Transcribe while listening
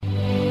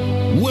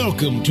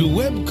Welcome to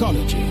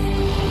Webcology.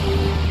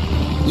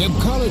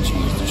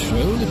 Webcology is the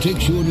show that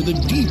takes you into the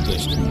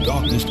deepest and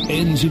darkest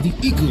ends of the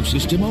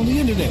ecosystem on the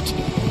internet.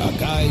 Our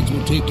guides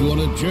will take you on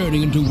a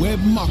journey into web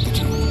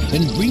marketing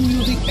and bring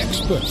you the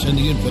experts and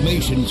the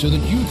information so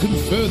that you can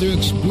further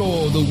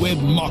explore the web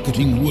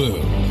marketing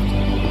world.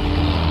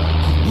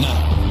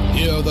 Now,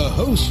 here are the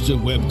hosts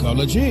of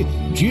Webcology,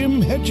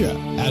 Jim Hedger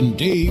and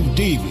Dave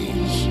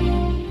Davies.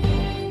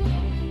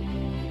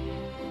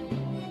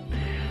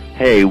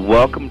 Hey,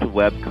 welcome to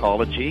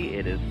Webcology.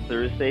 It is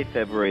Thursday,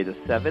 February the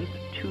 7th,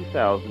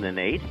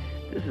 2008.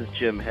 This is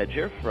Jim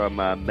Hedger from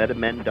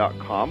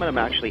MetaMen.com, and I'm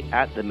actually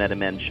at the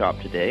MetaMen shop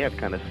today. I've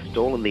kind of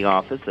stolen the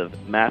office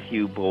of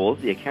Matthew Bowles,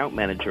 the account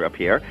manager up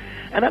here,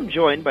 and I'm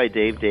joined by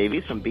Dave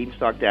Davies from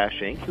Beanstalk Dash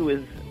Inc., who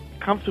is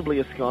comfortably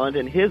ensconced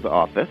in his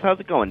office. How's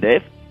it going,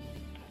 Dave?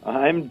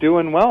 I'm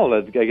doing well. I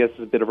guess it's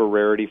a bit of a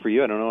rarity for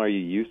you. I don't know, are you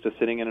used to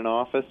sitting in an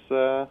office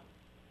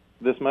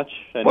this much?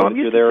 I am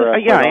used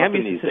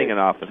to sitting in an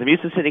office. I'm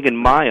used to sitting in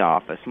my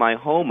office, my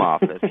home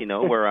office,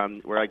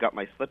 where I got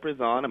my slippers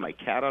on and my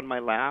cat on my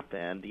lap,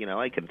 and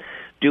I can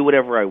do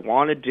whatever I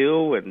want to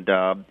do. And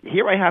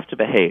here I have to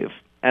behave,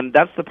 and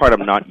that's the part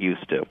I'm not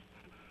used to.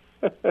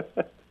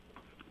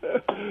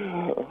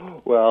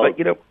 Well, but,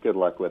 good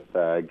luck with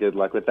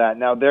that.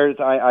 Now,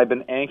 I've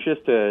been anxious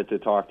to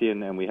talk to you,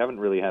 and we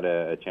haven't really had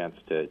a chance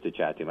to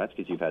chat too much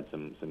because you've had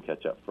some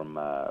catch up from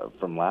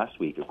last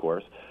week, of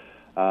course.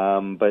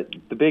 But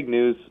the big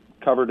news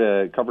covered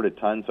a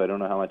ton, so I don't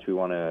know how much we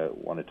want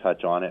to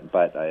touch on it.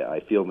 But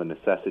I feel the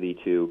necessity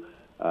to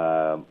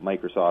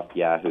Microsoft,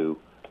 Yahoo.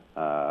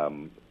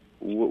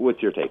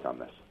 What's your take on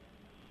this?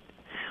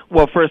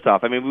 Well, first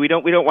off, we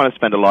don't want to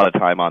spend a lot of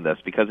time on this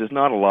because there's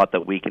not a lot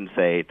that we can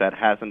say that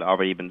hasn't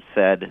already been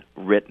said,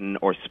 written,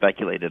 or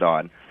speculated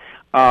on.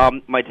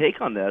 My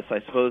take on this, I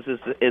suppose, is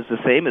the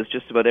same as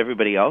just about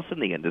everybody else in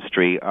the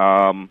industry.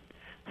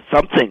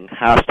 Something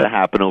has to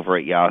happen over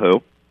at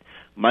Yahoo.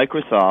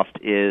 Microsoft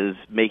is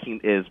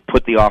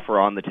put the offer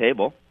on the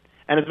table,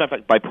 and as a matter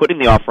of fact, by putting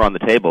the offer on the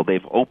table,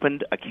 they've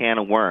opened a can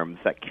of worms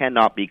that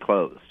cannot be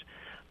closed.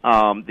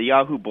 The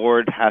Yahoo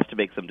board has to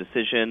make some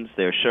decisions.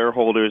 Their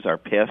shareholders are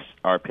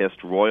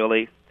pissed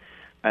royally,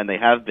 and they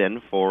have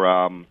been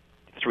for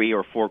 3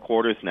 or 4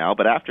 quarters now.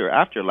 But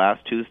after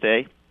last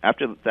Tuesday,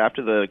 after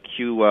the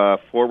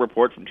Q4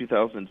 report from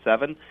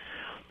 2007,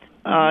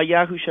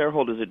 Yahoo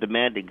shareholders are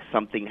demanding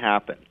something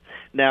happen.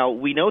 Now,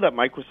 we know that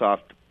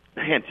Microsoft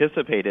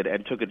anticipated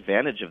and took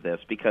advantage of this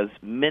because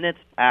minutes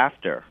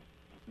after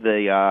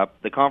the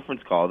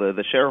conference call,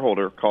 the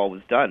shareholder call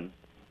was done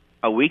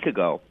a week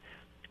ago,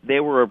 they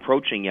were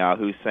approaching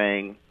Yahoo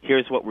saying,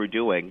 here's what we're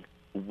doing,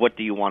 what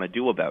do you want to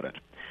do about it?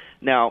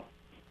 Now,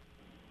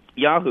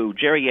 Yahoo,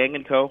 Jerry Yang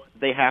and co.,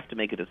 they have to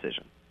make a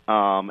decision,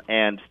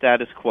 and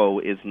status quo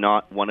is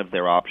not one of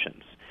their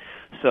options.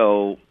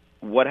 So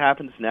what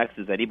happens next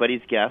is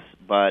anybody's guess,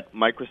 but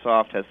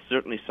Microsoft has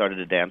certainly started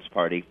a dance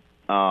party.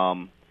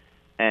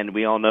 And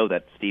we all know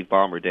that Steve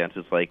Ballmer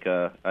dances like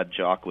a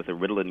jock with a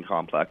Ritalin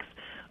complex.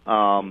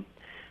 But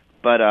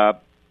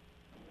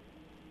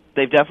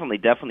they've definitely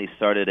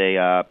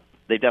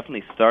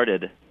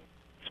started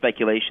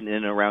speculation in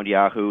and around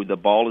Yahoo. The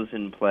ball is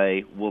in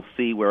play. We'll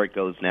see where it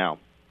goes now.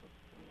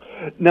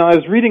 Now, I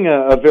was reading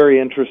a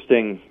very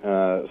interesting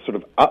sort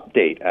of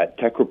update at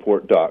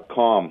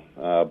TechReport.com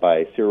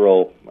by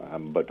Cyril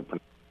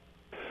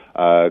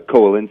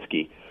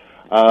Kowalinski.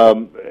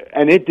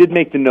 And it did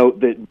make the note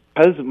that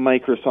because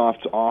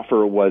Microsoft's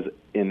offer was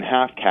in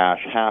half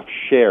cash, half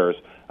shares,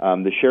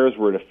 the shares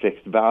were at a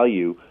fixed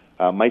value.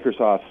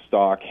 Microsoft's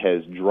stock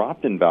has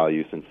dropped in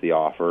value since the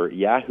offer.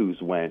 Yahoo's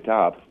went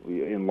up,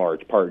 in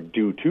large part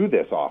due to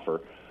this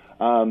offer.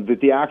 That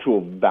the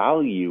actual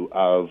value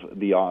of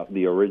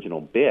the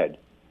original bid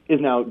is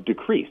now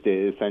decreased.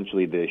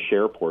 Essentially, the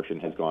share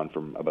portion has gone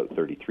from about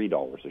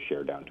 $33 a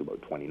share down to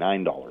about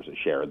 $29 a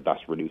share, thus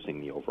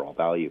reducing the overall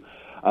value.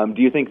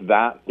 Do you think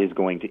that is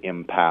going to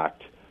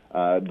impact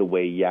the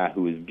way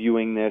Yahoo is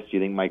viewing this? Do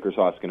you think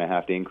Microsoft's going to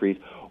have to increase?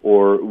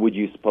 Or would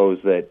you suppose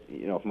that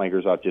if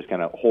Microsoft just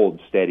kind of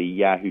holds steady,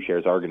 Yahoo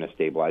shares are going to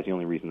stabilize? The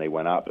only reason they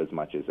went up as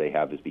much as they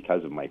have is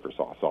because of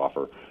Microsoft's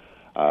offer.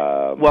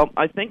 Well,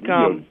 I think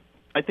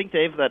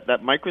Dave,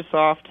 that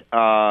Microsoft,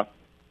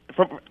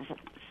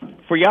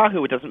 for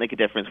Yahoo, it doesn't make a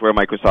difference where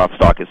Microsoft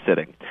stock is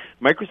sitting.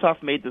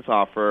 Microsoft made this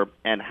offer,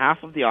 and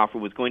half of the offer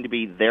was going to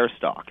be their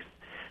stocks.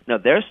 Now,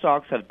 their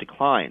stocks have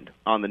declined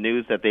on the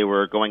news that they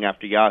were going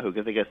after Yahoo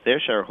because I guess their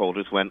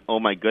shareholders went, oh,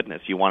 my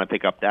goodness, you want to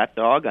pick up that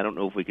dog? I don't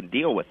know if we can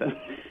deal with it.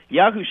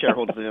 Yahoo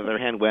shareholders, on the other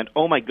hand, went,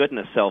 oh, my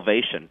goodness,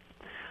 salvation.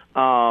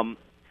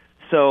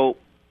 So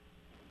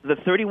the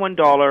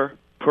 $31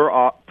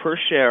 per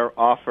share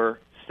offer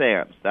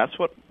stands. That's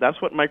what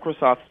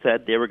Microsoft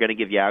said they were going to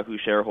give Yahoo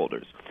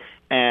shareholders.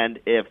 And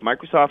if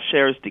Microsoft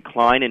shares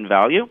decline in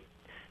value,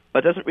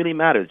 it doesn't really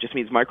matter. It just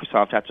means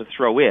Microsoft has to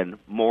throw in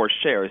more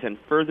shares and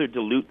further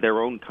dilute their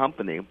own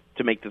company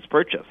to make this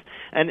purchase.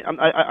 And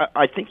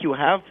I think you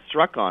have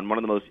struck on one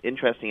of the most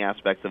interesting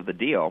aspects of the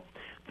deal.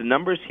 The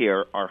numbers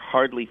here are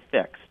hardly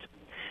fixed.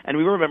 And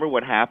we remember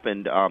what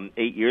happened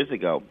 8 years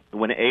ago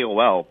when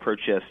AOL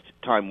purchased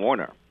Time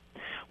Warner.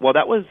 Well,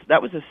 that was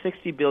a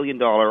 $60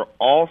 billion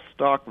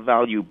all-stock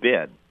value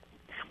bid.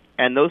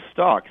 And those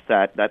stocks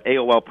that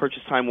AOL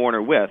purchased Time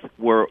Warner with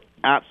were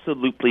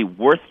absolutely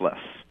worthless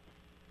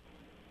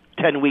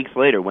 10 weeks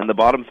later when the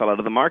bottom fell out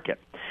of the market.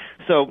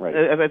 So, right.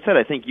 As I said,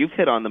 I think you've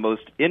hit on the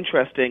most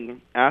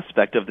interesting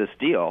aspect of this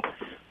deal.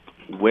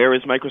 Where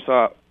is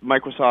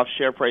Microsoft's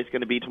share price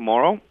going to be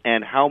tomorrow,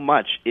 and how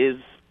much is,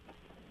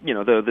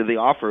 the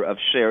offer of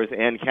shares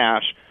and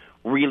cash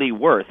really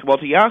worth? Well,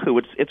 to Yahoo,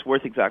 it's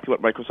worth exactly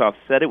what Microsoft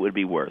said it would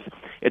be worth.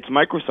 It's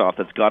Microsoft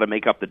that's got to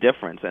make up the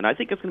difference, and I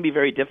think it's going to be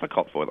very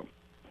difficult for them.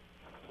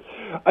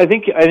 I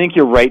think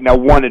you're right. Now,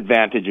 one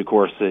advantage, of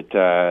course, that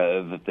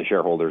the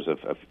shareholders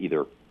of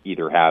either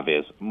have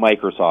is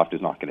Microsoft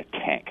is not going to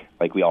tank.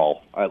 Like, we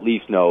all at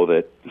least know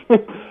that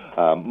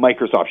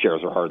Microsoft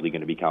shares are hardly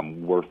going to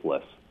become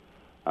worthless.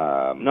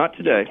 Not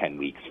today. 10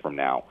 weeks from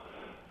now.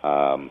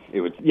 It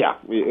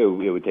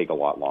would take a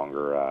lot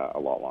longer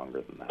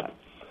than that.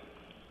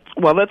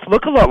 Well, let's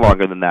look a lot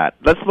longer than that.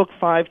 Let's look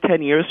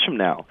 5-10 years from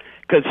now.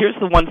 Because here's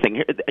the one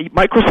thing: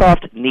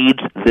 Microsoft needs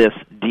this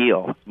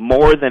deal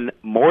more than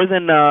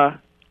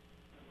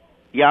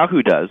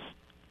Yahoo does.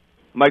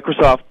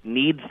 Microsoft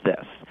needs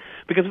this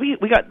because we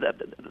got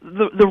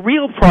the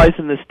real prize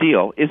in this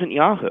deal isn't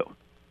Yahoo.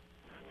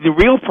 The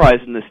real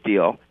prize in this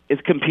deal is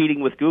competing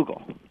with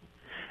Google.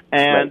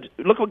 And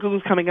right. Look what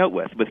Google's coming out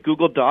with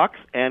Google Docs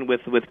and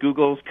with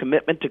Google's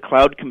commitment to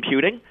cloud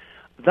computing.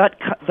 That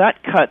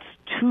cuts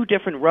two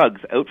different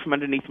rugs out from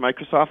underneath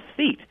Microsoft's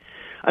feet.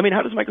 I mean,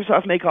 how does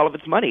Microsoft make all of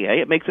its money?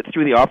 It makes it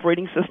through the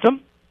operating system,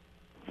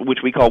 which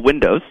we call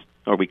Windows,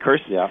 or we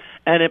curse,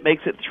 and it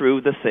makes it through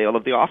the sale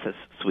of the Office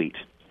suite,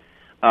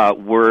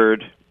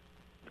 Word,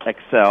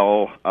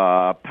 Excel,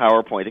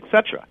 PowerPoint,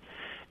 etc.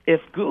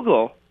 If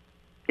Google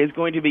is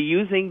going to be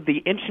using the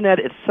Internet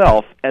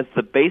itself as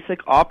the basic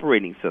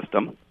operating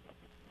system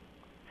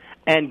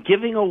and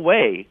giving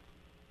away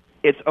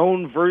its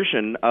own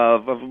version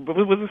of what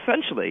was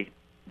essentially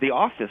the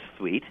Office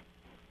suite,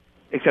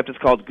 except it's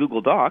called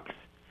Google Docs,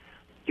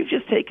 you've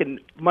just taken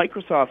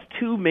Microsoft's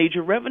two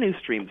major revenue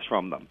streams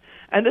from them.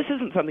 And this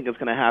isn't something that's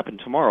going to happen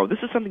tomorrow. This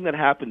is something that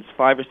happens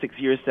 5 or 6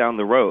 years down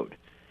the road.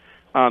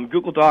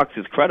 Google Docs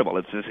is credible.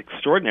 It's this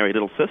extraordinary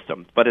little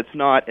system, but it's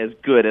not as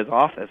good as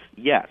Office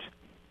yet.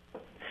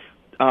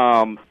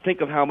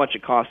 Think of how much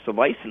it costs to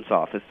license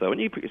Office, though,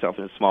 and you put yourself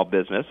in a small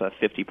business, a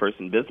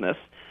 50-person business.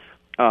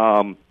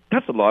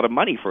 That's a lot of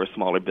money for a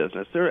smaller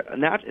business.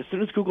 As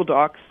soon as Google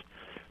Docs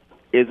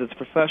is as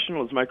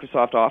professional as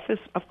Microsoft Office,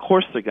 of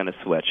course they're going to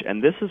switch.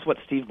 And this is what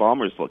Steve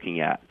Ballmer's looking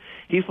at.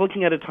 He's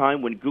looking at a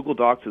time when Google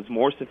Docs is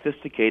more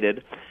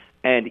sophisticated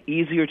and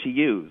easier to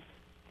use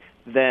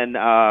than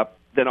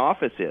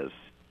Office is.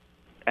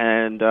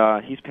 And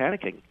he's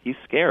panicking. He's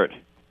scared.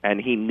 And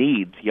he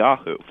needs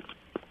Yahoo.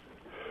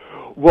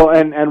 Well,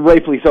 and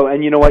rightfully so.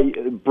 And you know what?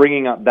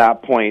 Bringing up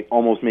that point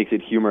almost makes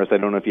it humorous. I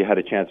don't know if you had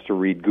a chance to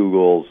read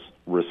Google's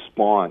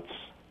response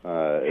to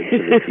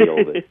the deal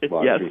that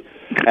yes.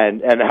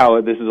 and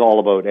how this is all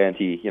about this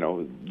is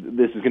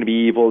going to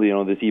be evil,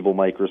 this evil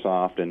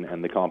Microsoft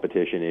and the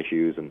competition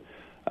issues and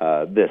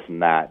this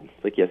and that.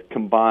 It's like, yes,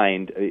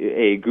 combined,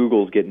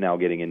 Google's now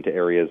getting into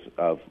areas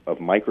of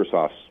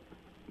Microsoft's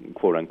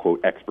quote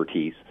unquote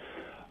expertise,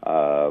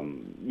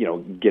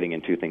 getting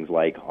into things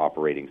like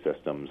operating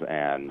systems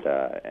and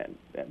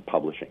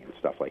publishing and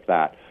stuff like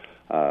that.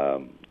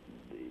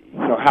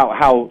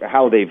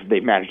 How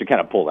they've managed to kind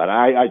of pull that.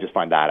 I just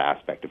find that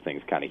aspect of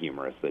things kind of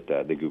humorous that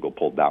the Google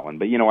pulled that one.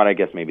 But you know what? I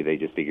guess maybe they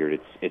just figured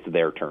it's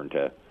their turn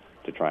to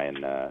try and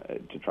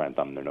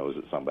thumb their nose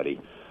at somebody.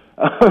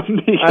 I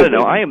don't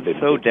know. I am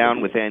so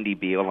down with Andy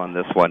Beal on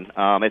this one.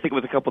 I think it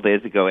was a couple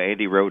days ago.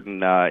 Andy wrote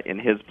in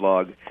his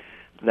blog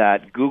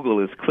that Google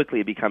is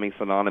quickly becoming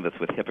synonymous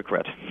with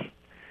hypocrite.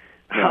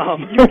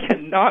 You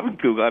cannot with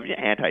Google have your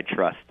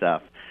antitrust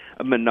stuff,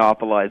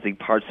 monopolizing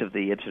parts of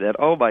the internet.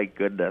 Oh my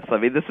goodness! I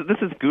mean, this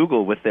is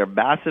Google with their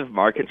massive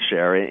market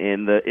share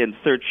in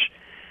search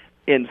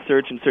and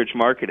search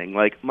marketing.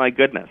 Like, my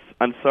goodness,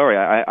 I'm sorry,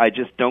 I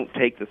just don't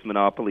take this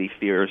monopoly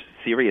fear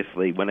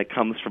seriously when it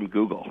comes from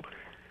Google.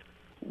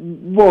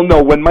 Well,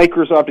 no, when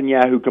Microsoft and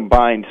Yahoo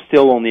combined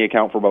still only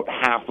account for about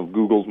half of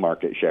Google's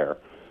market share.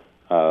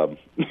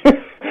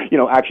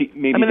 Actually,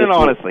 maybe. I mean, and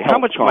honestly, how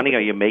much money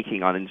are you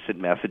making on instant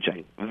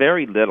messaging?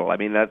 Very little. I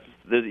mean,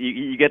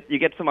 you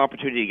get some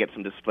opportunity to get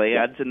some display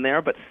ads in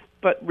there, but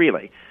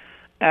really,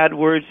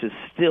 AdWords is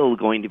still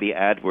going to be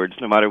AdWords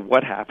no matter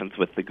what happens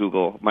with the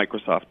Google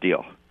Microsoft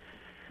deal.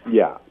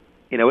 Yeah.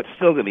 It's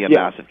still going to be a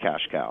massive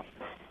cash cow.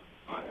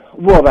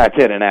 Well, that's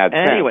it. An ad.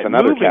 Anyway,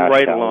 moving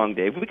right cow. along,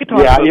 Dave. We could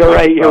talk about you're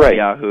right.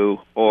 Yahoo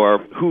or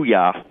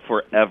Hooyah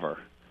forever.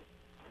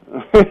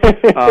 But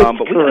we got a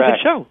good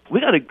show. We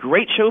got a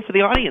great show for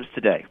the audience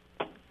today.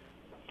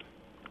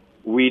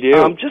 We do.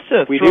 Just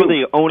to throw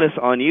the onus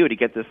on you to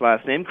get this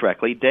last name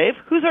correctly, Dave.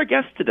 Who's our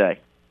guest today?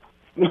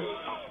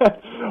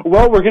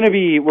 Well, we're going to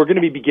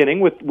be beginning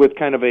with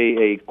kind of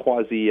a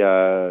quasi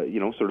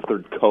sort of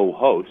third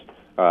co-host.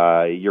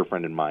 your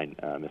friend and mine,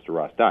 Mr.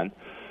 Ross Dunn.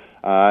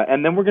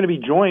 And then we're going to be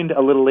joined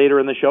a little later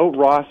in the show.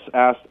 Ross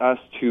asked us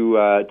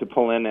to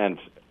pull in, and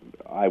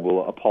I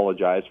will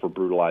apologize for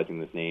brutalizing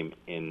this name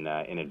in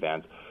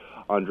advance,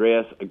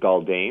 Andreas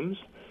Galdames.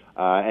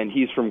 And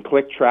he's from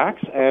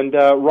ClickTracks. And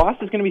Ross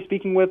is going to be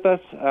speaking with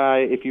us.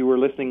 If you were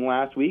listening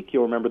last week,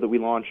 you'll remember that we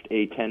launched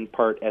a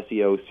 10-part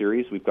SEO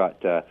series. We've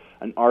got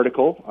an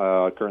article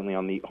currently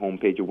on the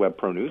homepage of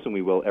WebPro News, and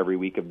we will every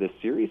week of this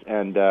series.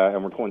 And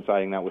we're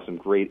coinciding that with some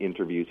great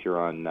interviews here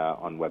on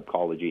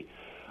Webcology.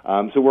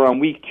 So we're on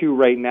week 2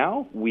 right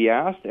now. We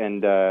asked,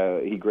 and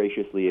he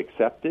graciously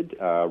accepted,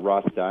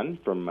 Ross Dunn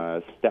from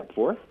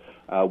Stepforth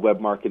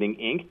Web Marketing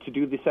Inc. to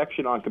do the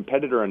section on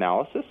competitor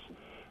analysis.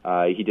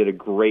 He did a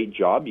great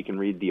job. You can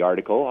read the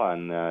article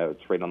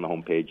it's right on the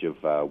homepage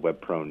of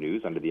WebPro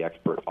News under the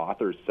Expert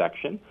Authors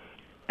section.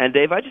 And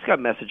Dave, I just got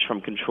a message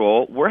from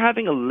Control. We're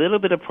having a little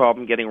bit of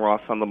problem getting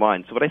Ross on the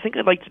line. So what I think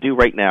I'd like to do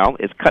right now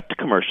is cut to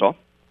commercial.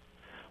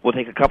 We'll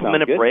take a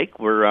couple-minute break.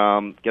 We're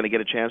going to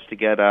get a chance to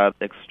get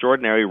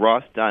extraordinary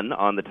Ross Dunn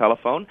on the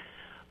telephone.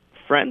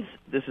 Friends,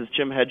 this is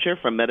Jim Hedger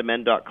from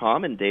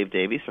MetaMen.com and Dave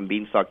Davies from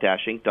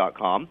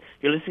Beanstalk-Inc.com.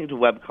 You're listening to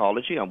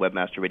Webcology on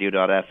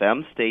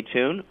WebmasterRadio.fm. Stay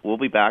tuned. We'll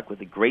be back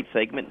with a great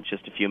segment in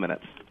just a few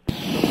minutes.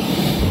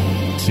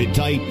 Sit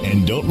tight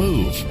and don't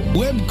move.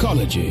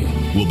 Webcology.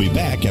 We'll be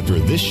back after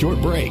this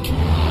short break.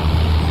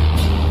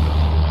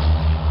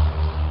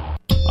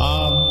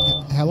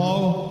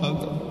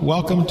 Hello.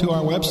 Welcome to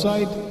our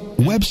website.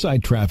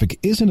 Website traffic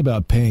isn't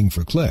about paying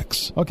for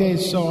clicks. Okay,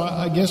 so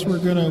I guess we're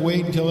going to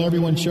wait until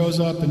everyone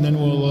shows up, and then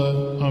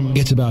we'll...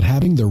 It's about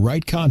having the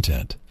right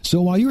content.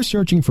 So while you're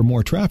searching for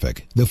more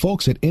traffic, the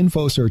folks at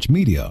InfoSearch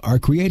Media are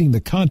creating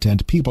the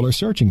content people are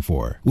searching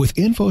for. With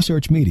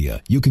InfoSearch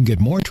Media, you can get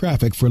more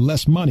traffic for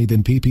less money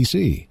than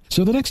PPC.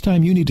 So the next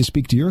time you need to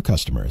speak to your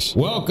customers...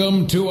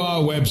 Welcome to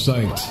our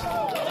website.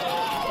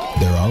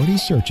 They're already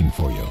searching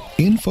for you.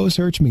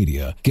 InfoSearch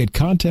Media. Get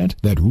content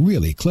that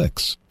really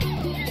clicks.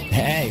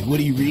 Hey, what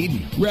are you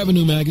reading?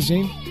 Revenue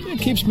Magazine. It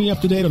keeps me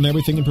up to date on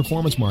everything in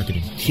performance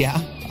marketing. Yeah,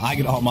 I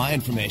get all my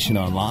information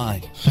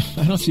online.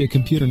 I don't see a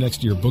computer next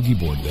to your boogie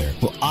board there.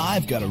 Well,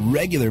 I've got a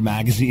regular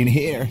magazine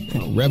here.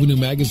 Revenue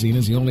Magazine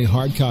is the only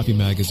hard copy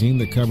magazine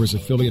that covers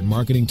affiliate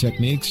marketing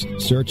techniques,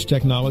 search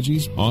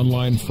technologies,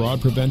 online fraud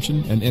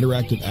prevention, and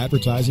interactive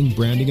advertising,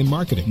 branding, and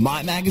marketing.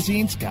 My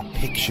magazine's got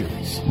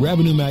pictures.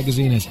 Revenue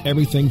Magazine has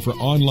everything for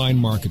online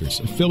marketers,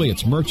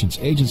 affiliates, merchants,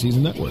 agencies,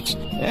 and networks.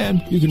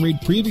 And you can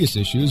read previous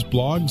issues,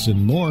 blogs,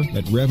 and more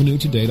at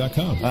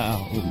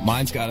RevenueToday.com.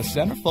 Mine's got a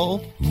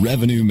centerfold.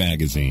 Revenue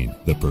Magazine,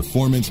 the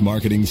performance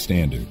marketing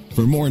standard.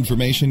 For more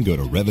information, go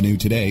to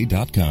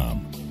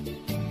RevenueToday.com.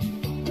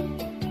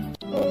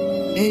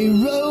 A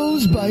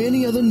rose by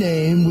any other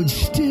name would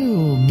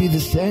still be the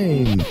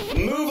same.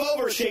 Move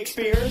over,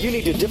 Shakespeare. You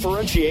need to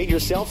differentiate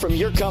yourself from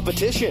your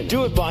competition.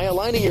 Do it by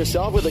aligning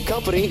yourself with a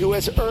company who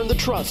has earned the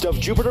trust of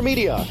Jupiter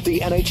Media, the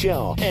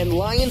NHL, and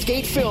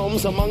Lionsgate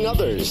Films, among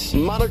others.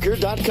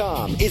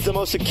 Moniker.com is the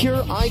most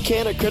secure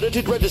ICANN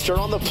accredited register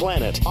on the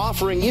planet,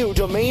 offering you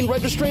domain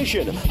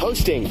registration,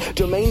 hosting,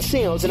 domain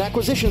sales, and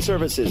acquisition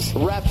services.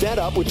 Wrap that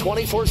up with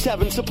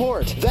 24/7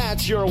 support.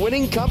 That's your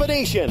winning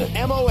combination.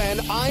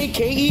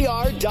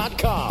 MONIKER.com.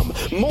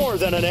 More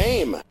than a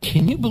name.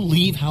 Can you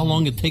believe how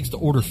long it takes to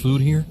order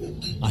food here?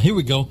 Here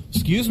we go.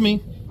 Excuse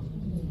me.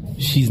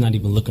 She's not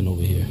even looking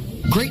over here.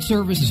 Great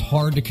service is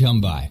hard to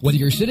come by, whether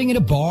you're sitting at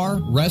a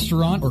bar,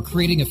 restaurant, or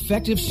creating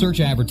effective search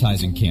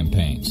advertising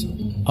campaigns.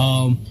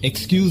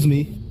 Excuse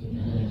me.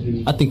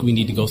 I think we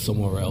need to go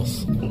somewhere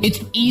else. It's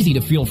easy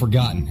to feel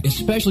forgotten,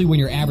 especially when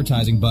your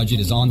advertising budget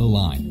is on the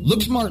line.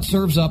 LookSmart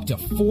serves up to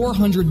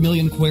 400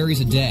 million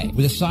queries a day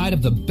with a side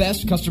of the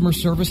best customer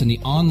service in the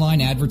online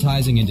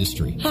advertising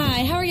industry.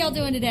 Hi, how are y'all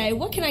doing today?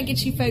 What can I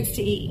get you folks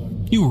to eat?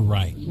 You were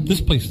right.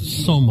 This place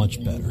is so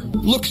much better.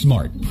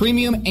 LookSmart,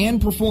 premium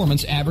and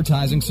performance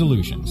advertising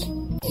solutions.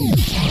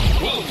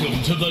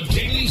 Welcome to the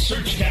Daily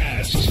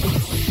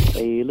Searchcast.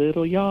 Hey,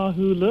 little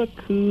Yahoo, look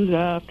who's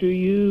after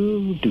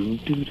you. Do,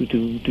 do, do,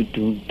 do, do,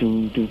 do,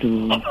 do, do,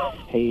 do.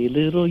 Hey,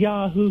 little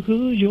Yahoo,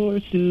 who's your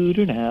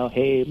suitor now?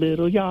 Hey,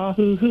 little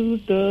Yahoo,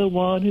 who's the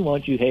one who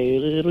wants you? Hey,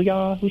 little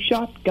Yahoo,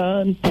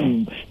 shotgun,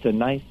 boom. It's a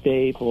nice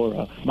day for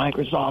a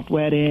Microsoft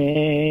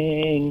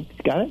wedding.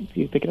 Got it?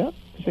 You pick it up?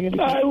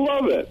 I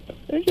love it.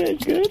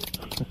 It's good.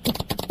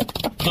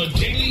 The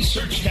Daily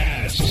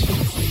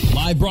Searchcast.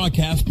 Live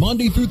broadcast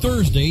Monday through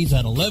Thursdays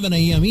at 11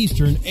 a.m.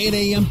 Eastern, 8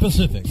 a.m.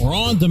 Pacific. Or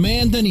on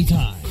demand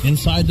anytime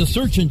inside the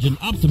Search Engine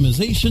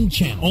Optimization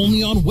channel.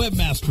 Only on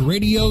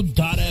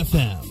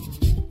WebmasterRadio.fm.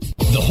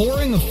 The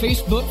whoring of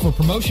Facebook for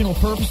promotional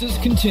purposes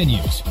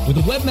continues with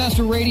the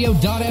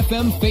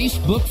WebmasterRadio.fm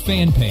Facebook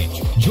fan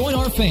page. Join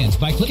our fans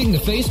by clicking the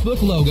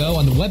Facebook logo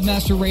on the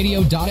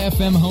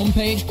WebmasterRadio.fm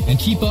homepage and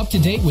keep up to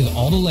date with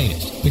all the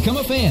latest. Become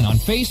a fan on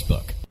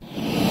Facebook.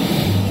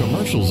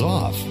 Commercials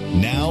off.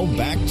 Now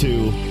back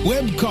to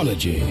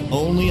Webcology.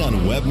 Only on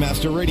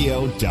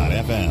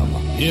WebmasterRadio.fm.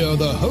 Here are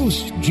the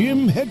hosts,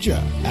 Jim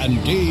Hedger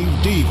and Dave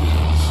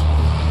Davies.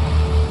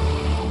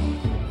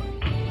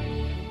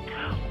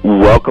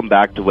 Welcome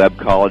back to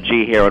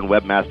Webcology here on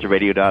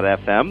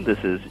WebmasterRadio.fm. This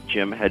is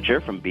Jim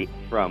Hedger from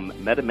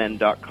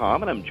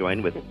MetaMen.com, and I'm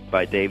joined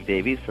by Dave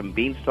Davies from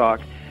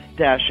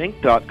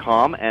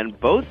Beanstalk-Inc.com, and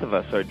both of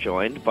us are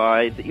joined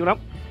by the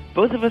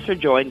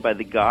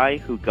guy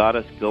who got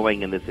us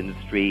going in this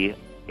industry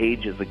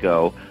ages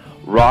ago,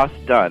 Ross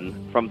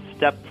Dunn from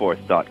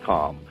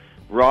Stepforth.com.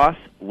 Ross,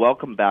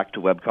 welcome back to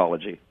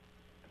Webcology.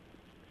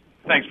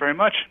 Thanks very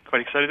much.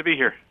 Quite excited to be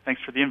here.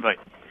 Thanks for the invite.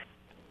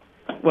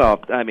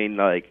 Well, I mean,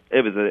 like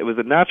it was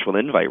a natural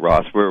invite,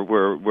 Ross.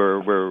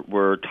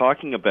 We're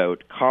talking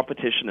about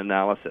competition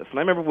analysis, and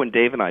I remember when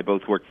Dave and I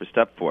both worked for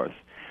Stepforth.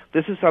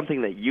 This is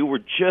something that you were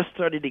just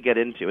starting to get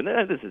into, and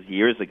this is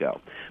years ago.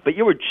 But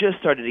you were just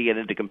starting to get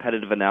into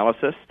competitive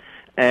analysis,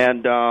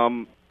 and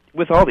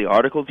with all the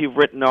articles you've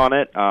written on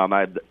it, I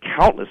had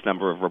countless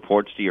number of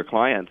reports to your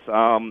clients.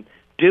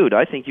 Dude,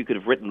 I think you could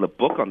have written the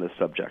book on this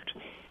subject.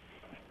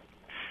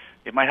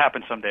 It might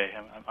happen someday.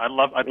 I'd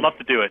love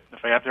to do it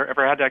if I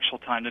ever had the actual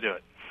time to do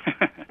it.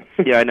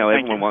 Yeah, I know.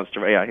 Everyone wants to.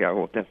 Yeah.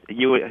 Well,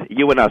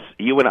 you and us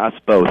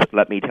both.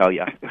 Let me tell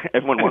you,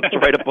 everyone wants to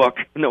write a book.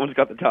 No one's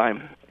got the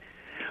time.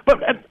 But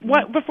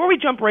before we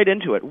jump right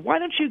into it, why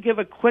don't you give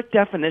a quick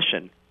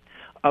definition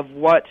of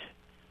what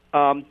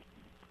of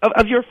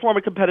your form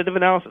of competitive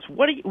analysis?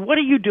 What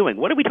are you doing?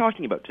 What are we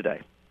talking about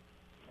today?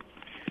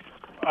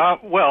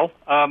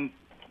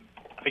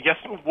 I guess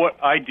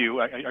what I do,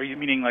 are you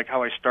meaning like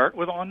how I start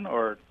with one,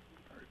 or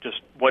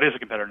just what is a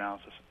competitor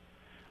analysis?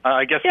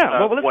 I guess let's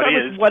start with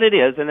what it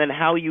is and then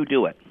how you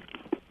do it.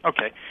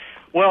 Okay.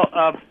 Well,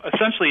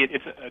 essentially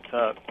it's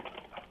a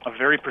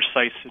very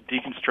precise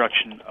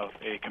deconstruction of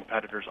a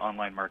competitor's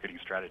online marketing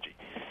strategy.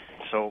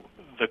 So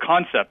the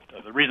concept,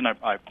 the reason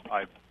I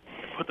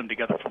put them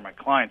together for my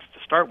clients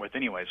to start with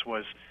anyways,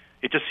 was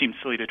it just seemed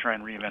silly to try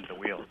and reinvent the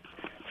wheel.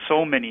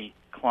 So many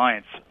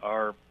clients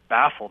are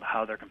baffled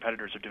how their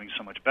competitors are doing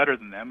so much better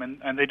than them,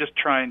 and they just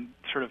try and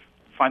sort of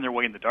find their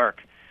way in the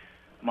dark.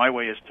 My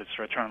way is to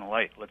sort of turn on the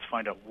light. Let's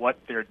find out what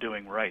they're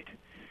doing right.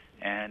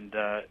 And,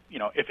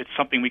 if it's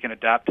something we can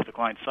adapt to the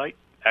client site,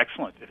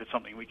 excellent. If it's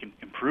something we can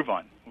improve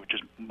on, which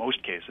is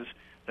most cases,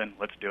 then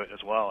let's do it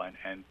as well,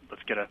 and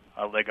let's get a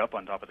leg up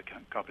on top of the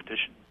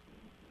competition.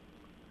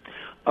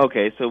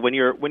 Okay, so when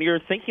you're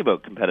thinking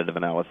about competitive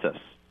analysis,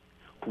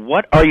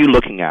 what are you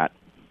looking at?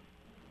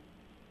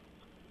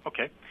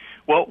 Okay.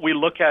 Well, we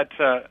look at,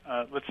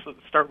 let's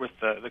start with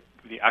the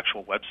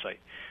actual website.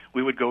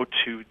 We would go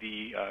to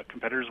the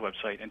competitor's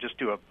website and just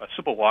do a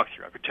simple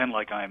walkthrough. I pretend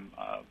like I'm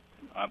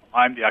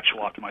the actual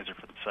optimizer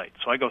for the site.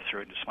 So I go through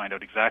it and just find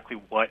out exactly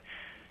what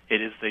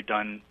it is they've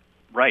done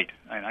right.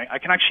 And I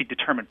can actually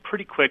determine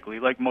pretty quickly,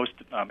 like most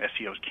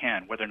SEOs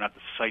can, whether or not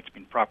the site's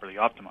been properly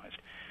optimized.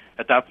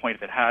 At that point,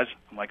 if it has,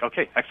 I'm like,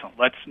 okay, excellent.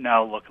 Let's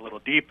now look a little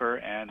deeper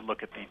and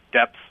look at the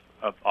depth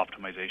of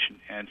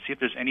optimization and see if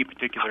there's any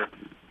particular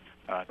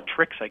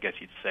tricks, I guess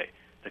you'd say,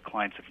 the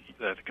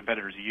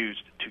competitors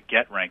used to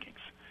get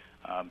rankings.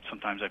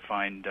 Sometimes I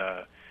find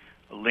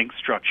link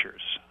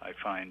structures I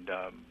find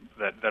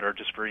that are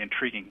just very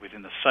intriguing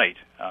within the site.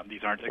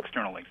 These aren't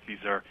external links.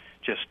 These are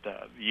just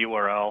the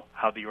URL,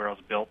 how the URL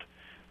is built.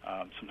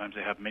 Sometimes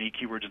they have many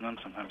keywords in them.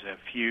 Sometimes they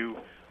have few.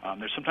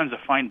 There's sometimes a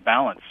fine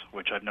balance,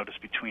 which I've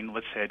noticed between,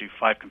 let's say I do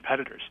 5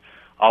 competitors.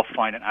 I'll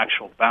find an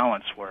actual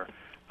balance where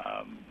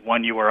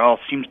one URL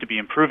seems to be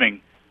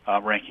improving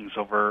rankings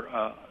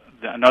over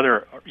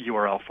another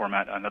URL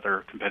format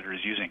another competitor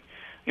is using.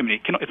 I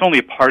mean, it's only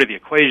a part of the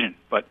equation,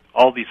 but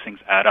all these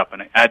things add up,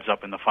 and it adds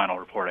up in the final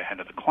report I hand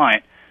to the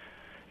client.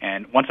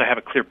 And once I have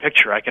a clear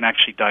picture, I can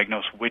actually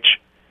diagnose which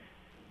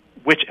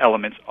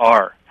elements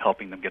are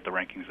helping them get the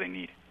rankings they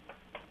need.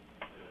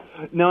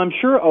 Now, I'm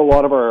sure a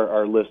lot of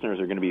our listeners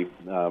are going to be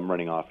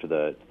running off to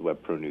the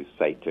Web Pro News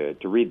site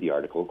to read the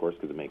article, of course,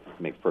 because it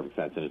makes perfect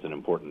sense and it's an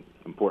important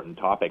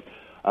topic.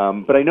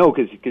 But I know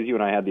because you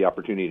and I had the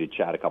opportunity to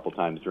chat a couple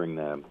times during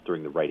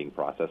the writing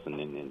process and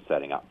in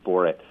setting up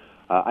for it.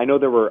 I know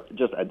there were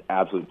just an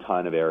absolute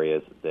ton of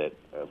areas that,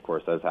 of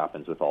course, as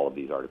happens with all of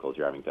these articles,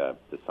 you're having to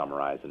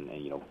summarize and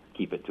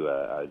keep it to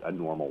a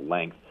normal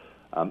length.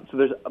 So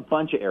there's a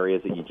bunch of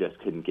areas that you just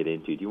couldn't get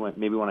into. Do you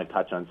maybe want to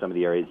touch on some of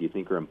the areas you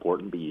think are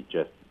important, but you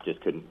just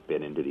couldn't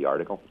fit into the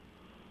article?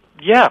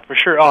 Yeah, for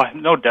sure. Oh,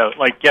 no doubt.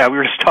 We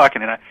were just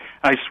talking, and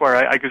I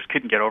swear I just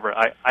couldn't get over it.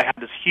 I had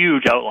this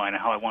huge outline of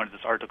how I wanted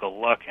this article to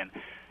look, and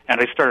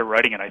I started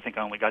writing it. I think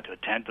I only got to a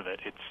tenth of it.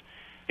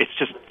 It's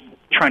just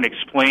trying to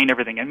explain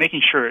everything and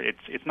making sure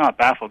it's not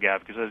bafflegab,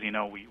 because as you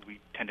know, we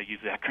tend to use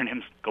the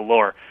acronyms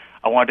galore.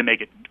 I wanted to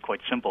make it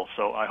quite simple,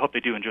 so I hope they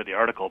do enjoy the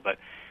article. But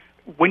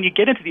when you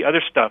get into the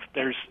other stuff,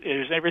 there's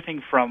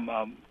everything from,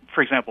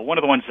 for example, one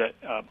of the ones that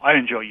I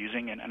enjoy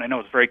using, and I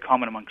know it's very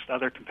common amongst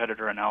other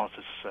competitor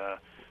analysis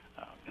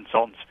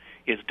consultants,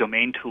 is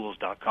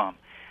domaintools.com.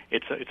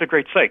 It's a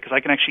great site because I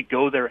can actually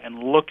go there and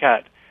look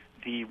at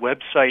the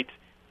website,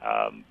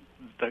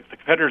 the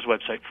competitor's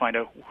website, find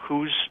out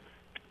who's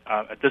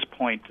at this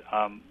point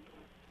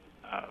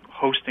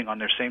hosting on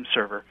their same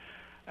server,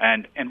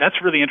 and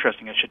that's really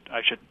interesting.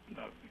 I should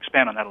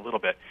expand on that a little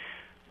bit.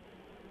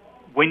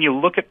 when you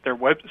look at their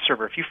web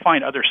server, if you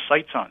find other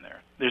sites on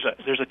there, there's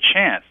a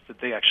chance that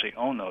they actually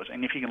own those.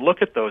 And if you can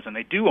look at those, and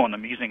they do own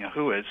them using a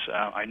Whois,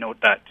 I note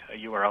that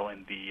URL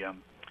in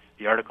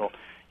the article,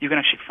 you can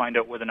actually find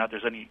out whether or not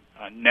there's any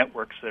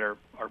networks that are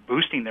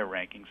boosting their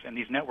rankings. And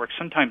these networks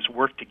sometimes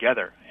work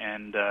together,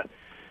 and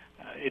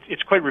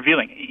it's quite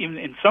revealing. Even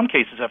in some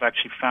cases, I've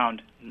actually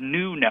found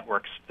new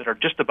networks that are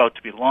just about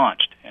to be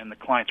launched, and the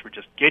clients were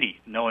just giddy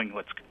knowing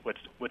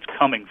what's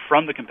coming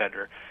from the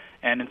competitor.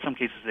 And in some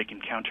cases, they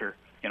can counter,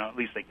 at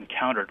least they can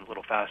counter it a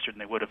little faster than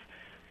they would have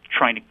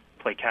trying to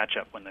play catch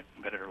up when the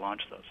competitor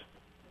launched those.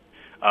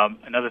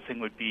 Another thing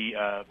would be,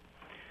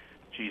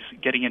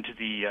 getting into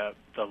the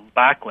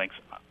backlinks.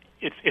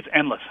 It's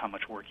endless how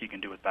much work you can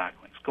do with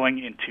backlinks.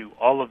 Going into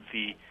all of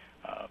the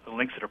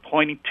links that are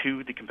pointing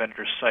to the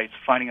competitors' sites,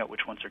 finding out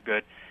which ones are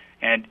good.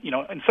 And,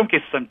 in some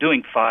cases I'm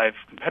doing 5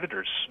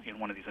 competitors in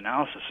one of these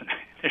analyses, and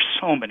there's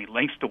so many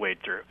links to wade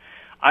through.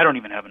 I don't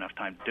even have enough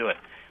time to do it.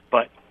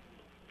 But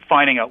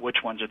finding out which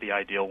ones are the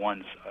ideal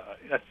ones,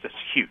 that's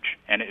huge.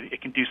 And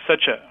it can do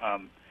such a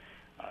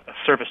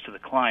service to the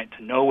client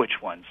to know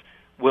which ones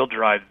will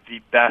drive the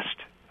best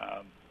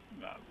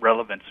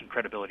relevance and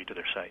credibility to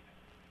their site.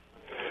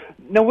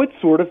 Now, what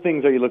sort of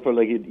things are you looking for?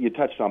 Like you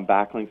touched on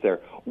backlinks there.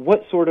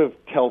 What sort of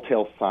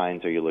telltale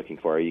signs are you looking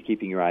for? Are you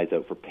keeping your eyes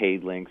out for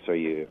paid links? Are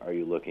you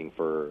looking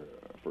for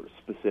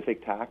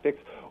specific tactics?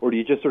 Or do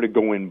you just sort of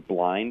go in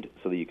blind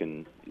so that you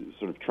can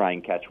sort of try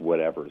and catch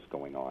whatever is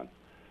going on?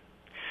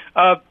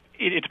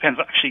 It depends.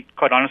 Actually,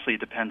 quite honestly,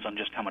 it depends on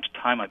just how much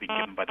time I've been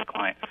given by the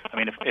client. I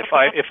mean,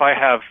 if I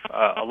have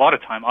a lot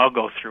of time, I'll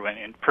go through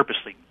and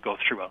purposely go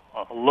through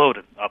a load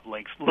of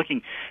links.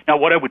 Now,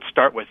 what I would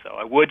start with, though,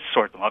 I would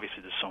sort them.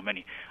 Obviously, there's so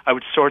many. I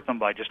would sort them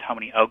by just how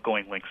many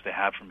outgoing links they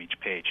have from each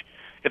page.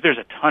 If there's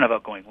a ton of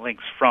outgoing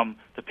links from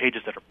the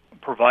pages that are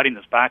providing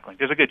this backlink,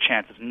 there's a good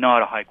chance it's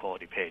not a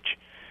high-quality page.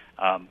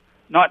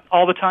 Not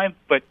all the time,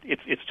 but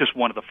it's just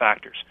one of the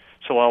factors.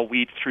 So I'll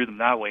weed through them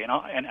that way, and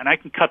I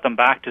can cut them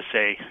back to,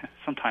 say,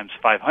 sometimes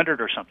 500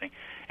 or something.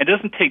 It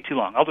doesn't take too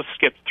long. I'll just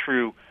skip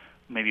through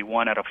maybe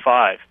 1 out of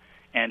 5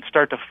 and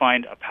start to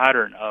find a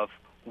pattern of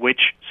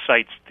which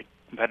sites the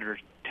competitor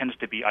tends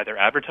to be either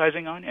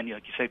advertising on, and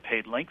like you say,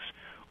 paid links,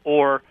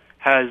 or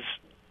has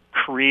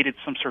created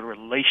some sort of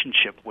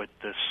relationship with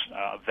this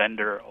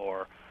vendor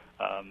or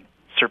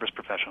service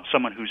professional,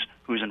 someone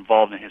who's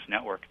involved in his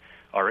network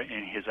or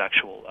in his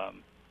actual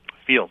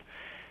field.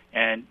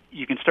 And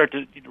you can start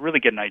to really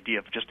get an idea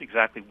of just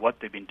exactly what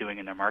they've been doing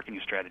in their marketing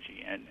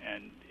strategy. And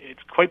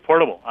it's quite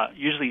portable.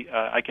 Usually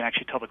I can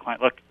actually tell the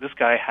client, look, this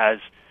guy has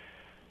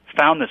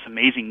found this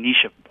amazing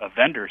niche of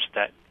vendors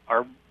that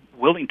are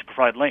willing to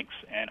provide links,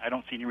 and I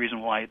don't see any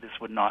reason why this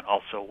would not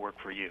also work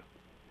for you.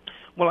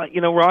 Well,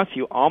 Ross,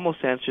 you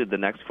almost answered the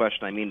next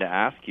question I mean to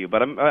ask you,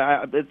 but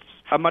it's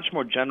a much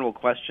more general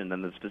question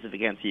than the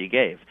specific answer you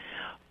gave.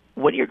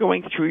 When you're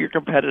going through your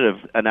competitive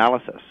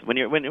analysis, when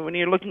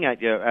you're looking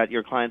at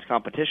your client's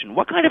competition,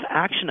 what kind of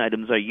action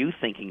items are you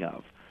thinking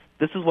of?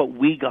 This is what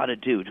we got to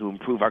do to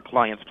improve our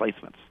clients'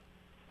 placements.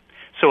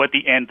 So at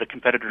the end, the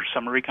competitor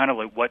summary, kind of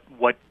like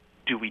what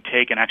do we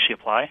take and actually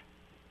apply?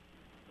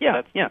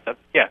 Yeah.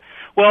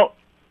 Well,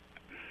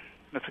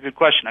 that's a good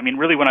question. I mean,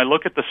 really, when I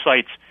look at the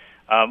sites,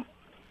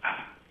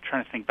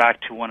 trying to think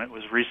back to when it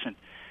was recent.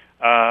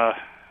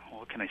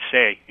 What can I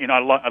say? A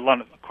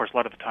lot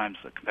of the times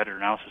the competitor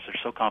analysis are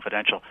so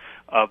confidential.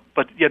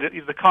 But yeah,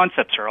 the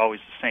concepts are always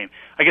the same.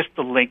 I guess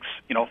the links,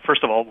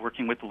 first of all,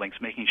 working with the links,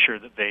 making sure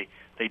that they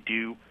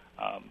do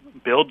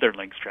build their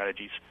link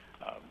strategies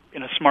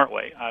in a smart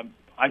way.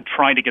 I'm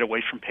trying to get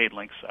away from paid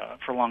links.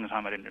 For a long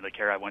time, I didn't really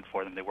care. I went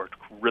for them. They worked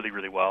really,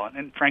 really well.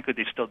 And frankly,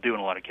 they still do in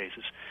a lot of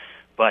cases.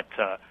 But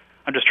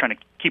I'm just trying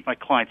to keep my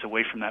clients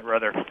away from that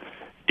rather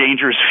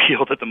dangerous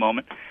field at the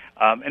moment.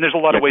 And there's a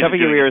lot of ways cover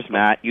your ears,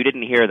 Matt. You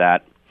didn't hear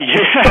that.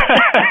 Yeah,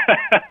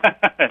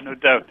 no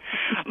doubt.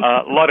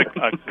 A lot of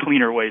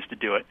cleaner ways to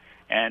do it.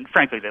 And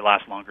frankly, they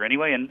last longer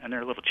anyway, and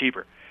they're a little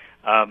cheaper.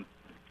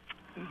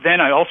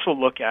 Then I also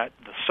look at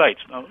the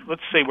sites. Now,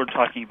 let's say we're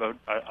talking about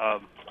a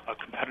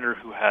competitor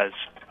who has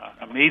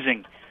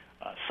amazing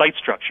site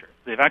structure.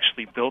 They've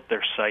actually built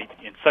their site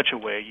in such a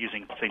way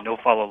using, say,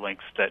 no-follow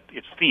links that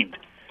it's themed.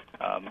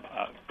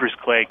 Bruce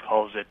Clay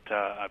calls it,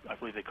 I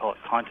believe they call it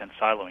content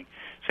siloing.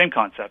 Same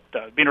concept,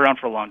 been around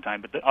for a long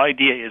time, but the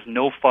idea is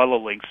no-follow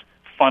links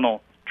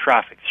funnel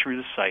traffic through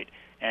the site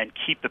and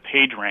keep the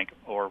page rank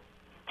or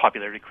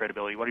popularity,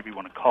 credibility, whatever you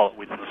want to call it,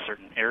 within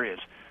certain areas.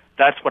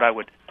 That's what I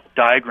would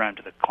diagram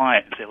to the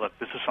client and say, look,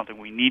 this is something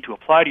we need to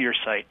apply to your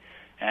site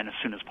and as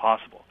soon as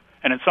possible.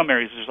 And in some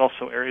areas, there's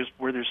also areas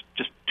where there's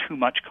just too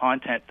much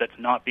content that's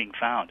not being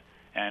found,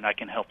 and I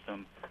can help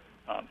them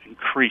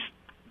increase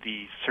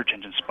the search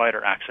engine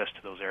spider access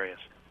to those areas.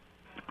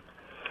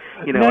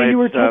 I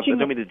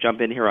don't mean to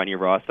jump in here on you,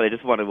 Ross, but I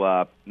just want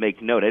to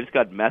make note. I just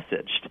got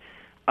messaged,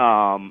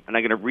 and I'm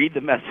going to read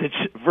the message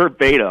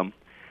verbatim.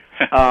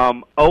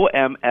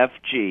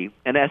 OMFG,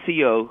 an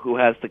SEO who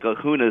has the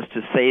kahunas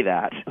to say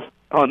that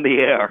on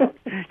the air.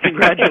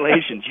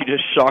 Congratulations, you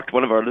just shocked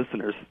one of our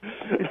listeners.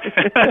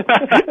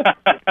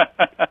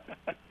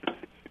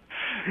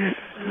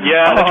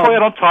 Yeah, that's why I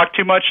don't talk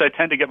too much. I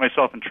tend to get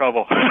myself in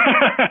trouble.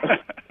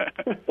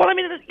 Well, I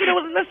mean,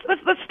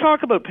 let's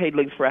talk about paid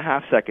links for a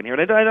half second here.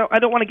 And I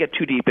don't want to get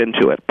too deep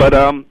into it, but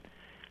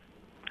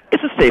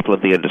it's a staple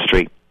of the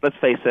industry. Let's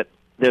face it,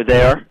 they're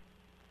there.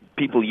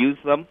 People use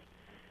them.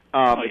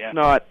 It's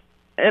not,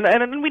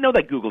 and we know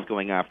that Google's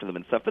going after them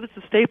and stuff, but it's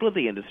a staple of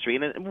the industry.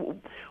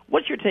 And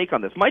what's your take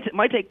on this?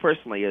 My take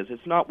personally is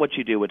it's not what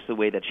you do; it's the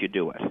way that you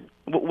do it.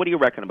 What do you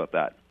reckon about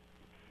that?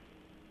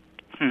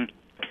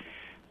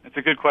 That's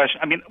a good question.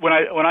 I mean, when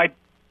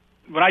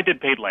I did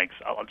paid links,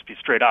 I'll just be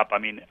straight up. I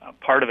mean,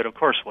 part of it, of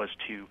course, was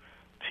to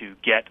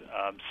get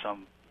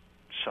some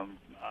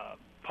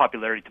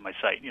popularity to my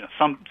site. You know,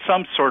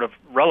 some sort of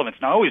relevance.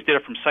 Now, I always did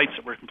it from sites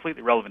that were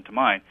completely relevant to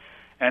mine,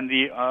 and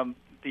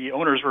the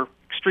owners were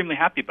extremely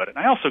happy about it.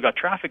 And I also got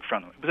traffic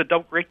from them. It was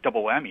a great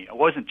double whammy. It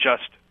wasn't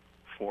just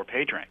for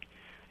PageRank.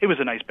 It was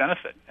a nice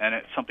benefit, and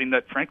it's something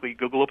that, frankly,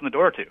 Google opened the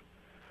door to.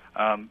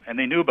 And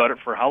they knew about it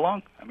for how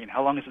long? I mean,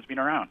 how long has this been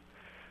around?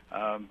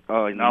 Yeah.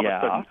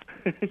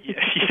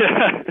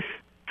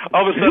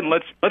 All of a sudden,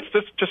 let's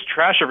just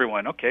trash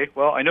everyone. Okay,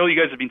 well, I know you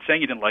guys have been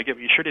saying you didn't like it,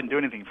 but you sure didn't do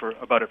anything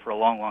about it for a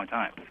long, long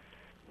time.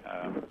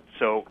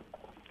 So,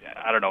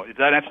 I don't know. Does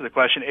that answer the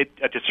question? It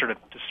just sort of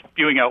just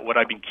spewing out what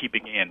I've been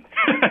keeping in.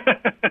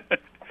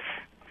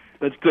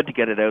 It's good to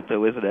get it out,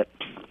 though, isn't it?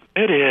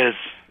 It is.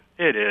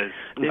 It is.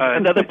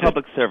 Another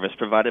public service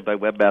provided by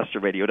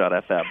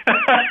webmasterradio.fm.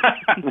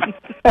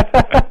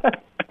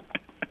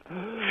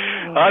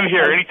 I'm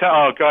here anytime.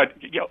 Oh, God.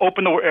 Yeah,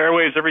 open the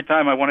airwaves every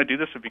time I want to do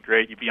this would be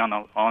great. You'd be on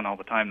all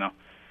the time, though.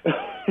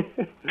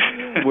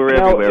 We're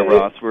everywhere,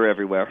 Ross. We're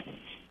everywhere.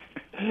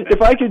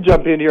 If I could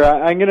jump in here,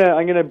 I'm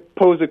gonna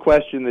pose a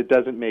question that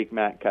doesn't make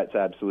Matt Cutts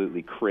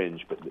absolutely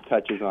cringe, but that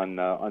touches on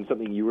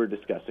something you were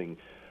discussing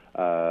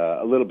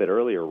a little bit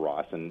earlier,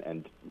 Ross,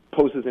 and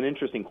poses an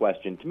interesting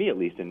question, to me at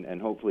least,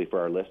 and hopefully for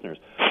our listeners.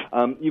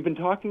 You've been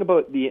talking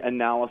about the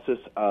analysis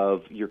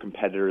of your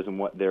competitors and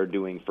what they're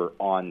doing for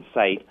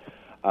on-site,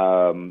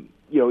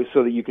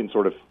 so that you can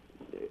sort of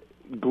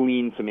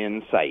glean some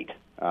insight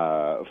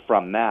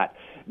from that.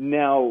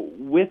 Now,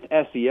 with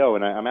SEO,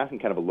 and I'm asking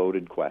kind of a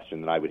loaded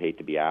question that I would hate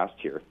to be asked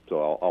here,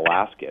 so I'll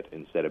ask it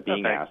instead of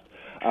being asked.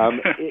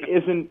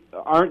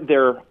 Aren't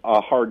there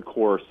a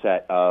hardcore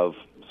set of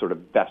sort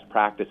of best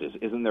practices?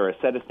 Isn't there a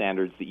set of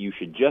standards that you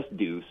should just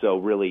do? So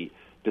really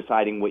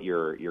deciding what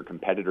your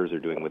competitors are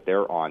doing with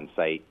their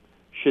on-site,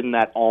 shouldn't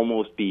that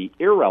almost be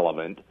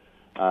irrelevant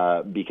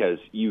because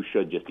you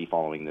should just be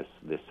following this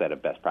set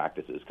of best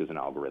practices because an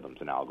algorithm's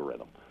an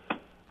algorithm?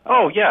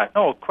 No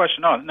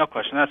question. I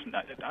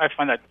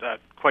find that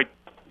quite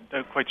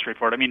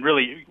straightforward. I mean,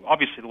 really,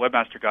 obviously, the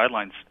Webmaster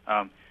Guidelines.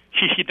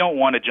 You don't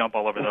want to jump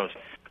all over those.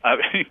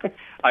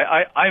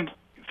 I'm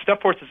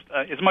Stepforth is,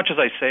 as much as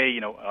I say,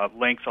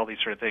 links, all these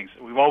sort of things.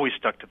 We've always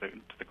stuck to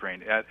the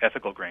grain,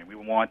 ethical grain. We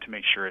want to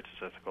make sure it's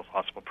as ethical as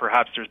possible.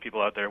 Perhaps there's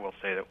people out there who will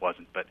say that it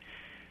wasn't, but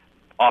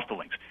off the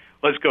links.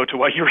 Let's go to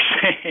what you were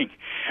saying.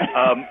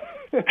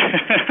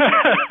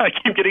 I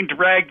keep getting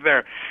dragged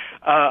there,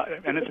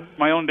 and it's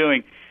my own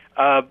doing.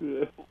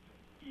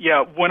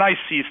 When I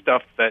see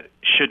stuff that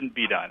shouldn't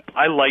be done,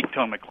 I like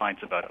telling my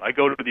clients about it. I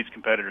go to these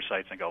competitor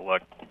sites and go,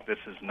 look, this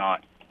is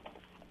not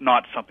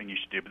something you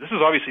should do. But this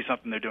is obviously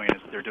something they're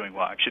doing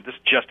well. Actually, this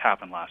just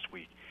happened last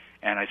week.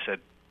 And I said,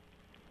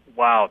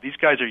 wow, these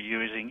guys are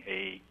using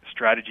a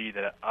strategy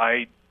that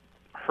I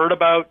heard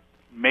about,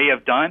 may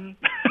have done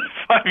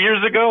 5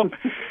 years ago,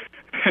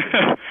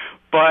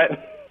 but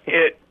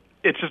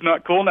it's just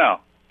not cool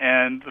now.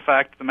 And the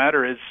fact of the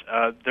matter is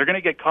they're going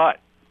to get caught.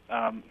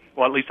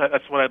 Well, at least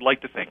that's what I'd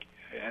like to think.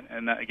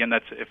 And again,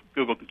 that's if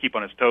Google can keep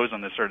on its toes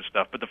on this sort of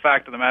stuff. But the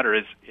fact of the matter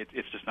is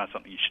it's just not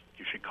something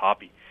you should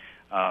copy.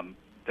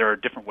 There are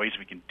different ways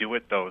we can do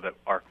it, though, that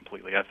are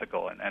completely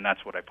ethical, and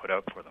that's what I put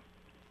out for them.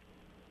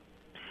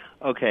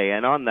 Okay,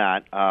 and on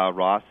that,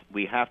 Ross,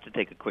 we have to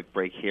take a quick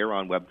break here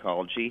on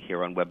Webcology,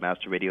 here on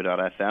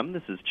webmasterradio.fm.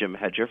 This is Jim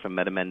Hedger from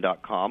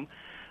MetaMen.com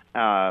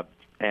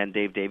and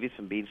Dave Davies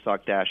from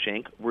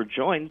Beanstalk-Inc. We're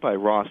joined by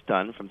Ross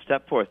Dunn from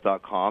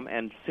Stepforth.com,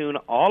 and soon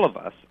all of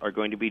us are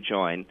going to be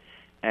joined.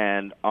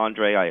 And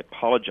Andre, I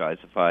apologize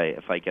if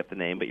I get the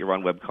name, but you're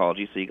on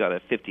Webcology, so you got a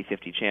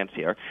 50-50 chance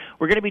here.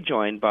 We're going to be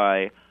joined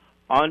by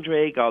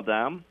Andre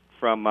Galdam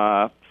from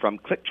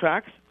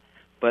ClickTracks,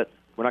 but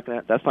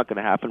that's not going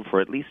to happen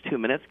for at least 2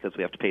 minutes because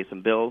we have to pay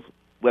some bills.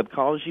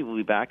 Webcology will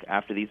be back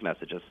after these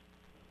messages.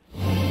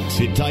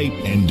 Sit tight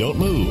and don't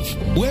move.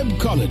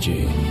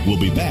 Webcology. We'll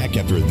be back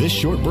after this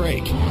short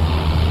break.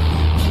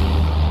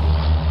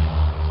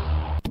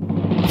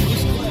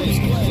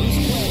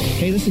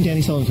 Hey, this this is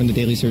Danny Sullivan from the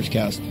Daily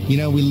Searchcast. You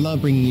know, we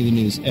love bringing you the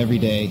news every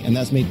day, and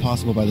that's made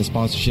possible by the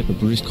sponsorship of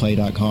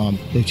BruceClay.com.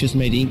 They've just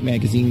made Inc.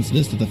 magazine's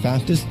list of the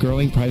fastest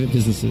growing private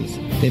businesses.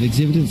 They've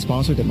exhibited and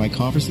sponsored at my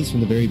conferences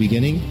from the very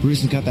beginning.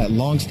 Bruce has got that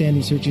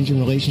long-standing search engine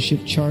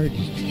relationship chart,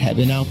 had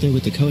been out there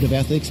with the code of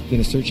ethics, been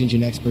a search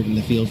engine expert in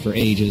the field for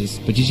ages.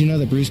 But did you know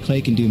that Bruce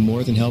Clay can do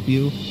more than help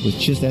you with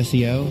just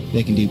SEO?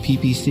 They can do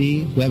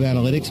PPC, web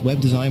analytics,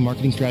 web design,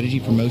 marketing strategy,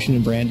 promotion,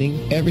 and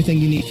branding. Everything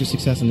you need for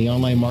success in the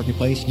online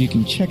marketplace. You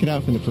can check it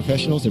out from the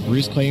professionals at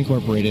Bruce Clay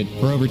Incorporated.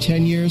 For over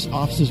 10 years,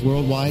 offices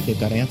worldwide, they've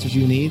got answers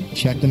you need.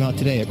 Check them out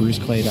today at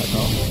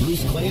BruceClay.com.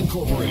 Bruce Clay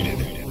Incorporated.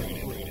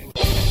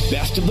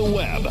 Best of the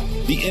Web,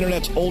 the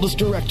Internet's oldest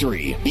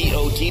directory,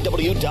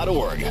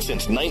 BOTW.org,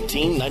 since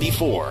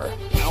 1994.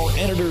 Our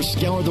editors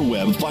scour the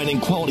web finding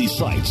quality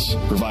sites,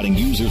 providing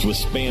users with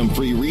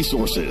spam-free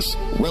resources,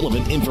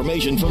 relevant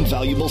information from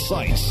valuable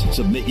sites.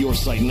 Submit your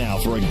site now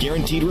for a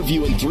guaranteed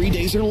review in 3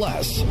 days or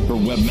less. For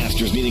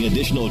webmasters needing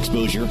additional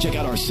exposure, check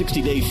out our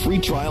 60-day free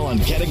trial on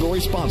category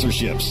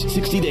sponsorships.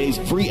 60 days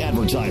free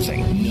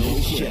advertising. No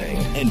kidding.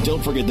 And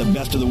don't forget the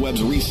Best of the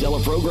Web's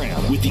reseller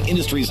program with the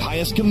industry's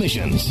highest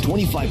commissions.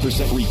 25%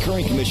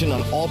 recurring commission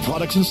on all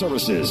products and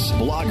services.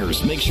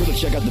 Bloggers, make sure to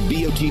check out the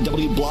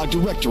BOTW blog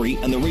directory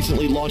and the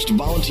recently launched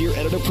volunteer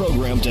editor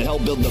program to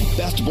help build the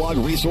best blog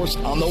resource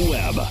on the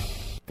web.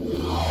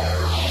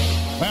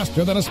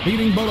 Faster than a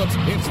speeding bullet,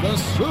 it's the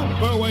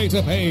super way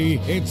to pay.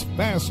 It's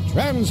Fast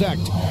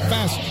Transact.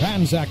 Fast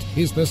Transact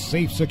is the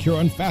safe, secure,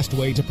 and fast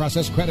way to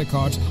process credit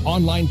cards,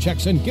 online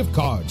checks, and gift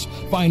cards.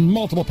 Find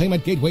multiple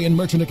payment gateway and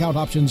merchant account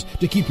options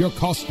to keep your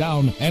costs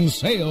down and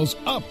sales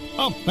up,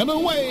 up, and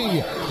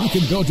away. You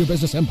can build your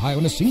business empire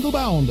in a single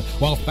bound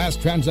while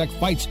Fast Transact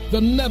fights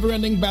the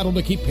never-ending battle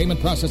to keep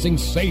payment processing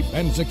safe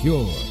and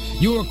secure.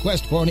 Your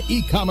quest for an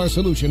e-commerce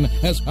solution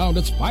has found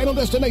its final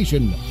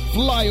destination.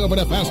 Fly over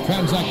to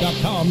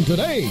fasttransact.com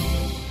today.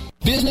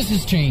 Business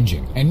is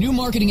changing, and new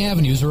marketing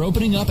avenues are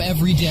opening up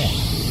every day.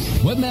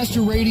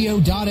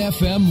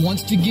 WebmasterRadio.fm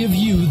wants to give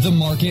you the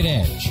market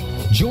edge.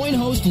 Join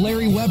host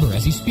Larry Weber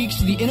as he speaks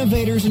to the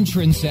innovators and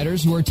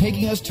trendsetters who are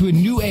taking us to a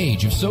new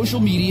age of social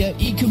media,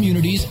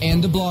 e-communities,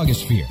 and the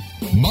blogosphere.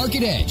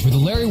 Market Edge with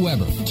Larry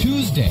Weber,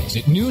 Tuesdays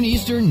at noon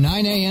Eastern,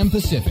 9 a.m.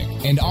 Pacific,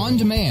 and on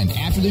demand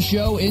after the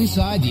show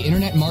inside the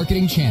Internet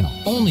Marketing Channel,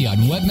 only on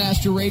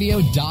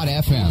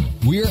WebmasterRadio.fm.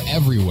 We're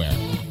everywhere.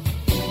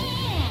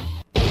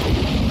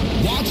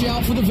 Watch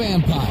out for the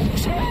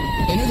vampires.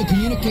 Enter the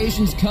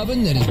communications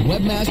coven that is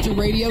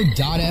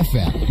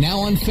WebmasterRadio.fm. Now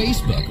on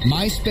Facebook,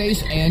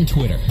 MySpace, and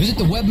Twitter. Visit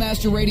the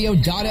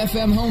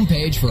WebmasterRadio.fm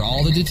homepage for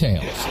all the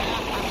details.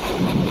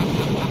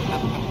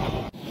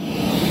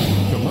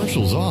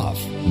 Commercials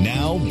off.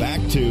 Now back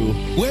to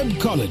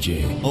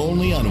Webcology,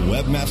 only on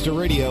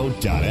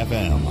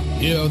WebmasterRadio.fm.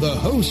 Here are the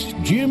hosts,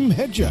 Jim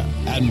Hedger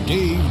and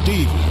Dave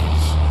Davies.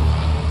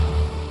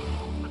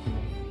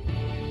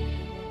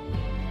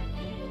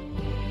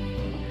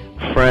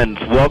 Friends,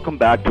 welcome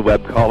back to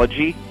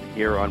Webcology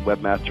here on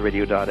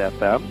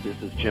WebmasterRadio.fm.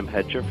 This is Jim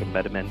Hedger from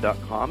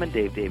MetaMen.com and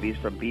Dave Davies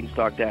from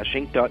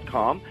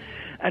Beanstalk-Inc.com.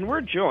 And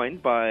we're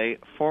joined by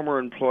former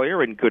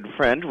employer and good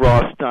friend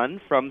Ross Dunn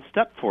from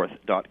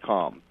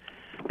Stepforth.com.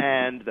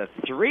 And the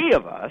three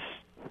of us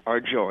are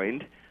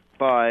joined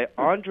by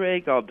Andre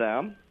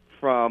Galdam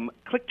from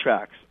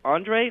ClickTracks.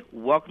 Andre,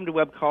 welcome to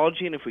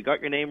Webcology, and if we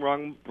got your name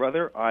wrong,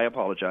 brother, I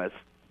apologize.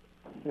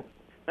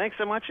 Thanks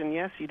so much, and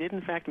yes, you did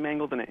in fact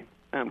mangle the name.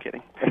 No, I'm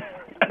kidding.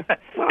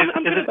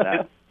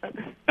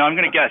 No, I'm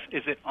going to guess.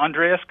 Is it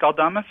Andreas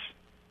Galdamas?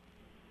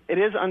 It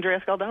is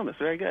Andreas Galdamas.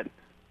 Very good.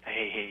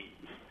 Hey.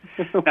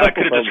 Now, I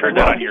could have just heard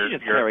that on your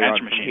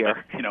answer machine,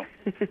 here. But, you know.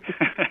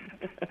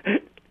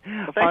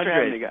 Well, thanks for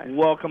having me, guys.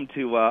 Welcome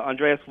to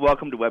Andreas.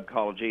 Welcome to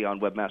Webcology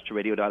on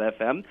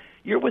WebmasterRadio.fm.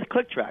 You're with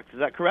ClickTracks, is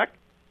that correct?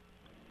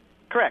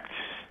 Correct.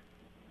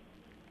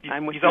 He's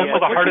also the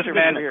hardest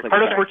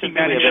working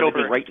man in show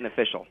business. Right and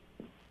official.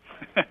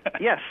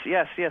 Yes.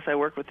 I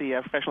work with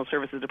the professional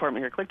services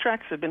department here at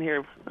ClickTracks. I've been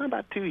here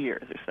about 2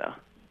 years or so.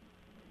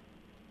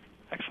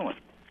 Excellent.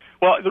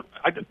 Well,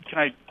 can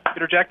I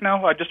interject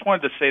now? I just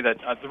wanted to say that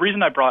the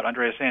reason I brought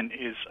Andreas in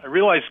is I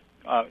realize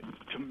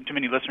to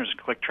many listeners,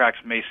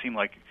 ClickTracks may seem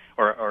like,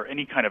 or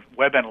any kind of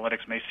web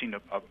analytics may seem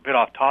a bit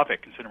off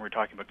topic, considering we're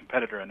talking about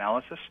competitor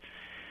analysis.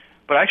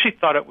 But I actually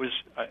thought it was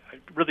I'd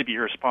really be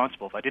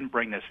irresponsible if I didn't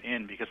bring this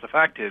in, because the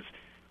fact is,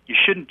 you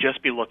shouldn't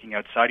just be looking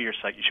outside of your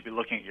site. You should be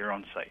looking at your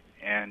own site.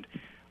 And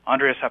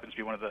Andreas happens to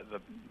be one of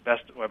the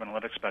best web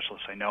analytics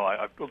specialists I know.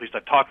 At least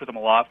I've talked with him a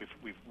lot.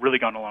 We've really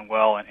gone along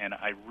well, and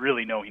I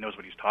really know he knows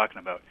what he's talking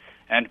about.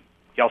 And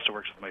he also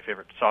works with my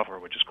favorite software,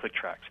 which is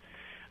ClickTracks.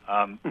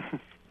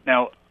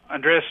 Now,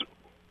 Andreas,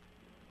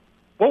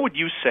 what would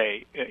you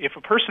say, if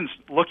a person's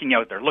looking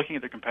out there, looking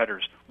at their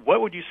competitors,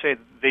 what would you say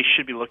they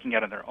should be looking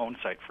at on their own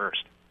site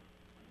first?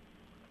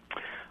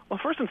 Well,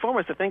 first and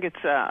foremost, I think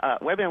it's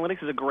web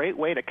analytics is a great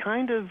way to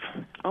kind of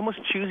almost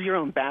choose your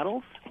own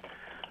battles.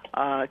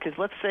 Because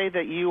let's say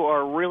that you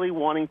are really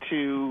wanting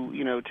to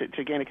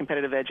gain a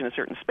competitive edge in a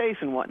certain space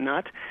and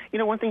whatnot.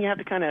 One thing you have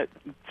to kind of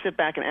sit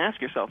back and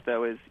ask yourself,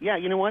 though, is,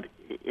 you know what?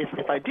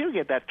 If I do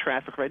get that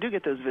traffic, if I do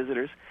get those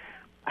visitors,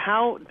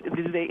 how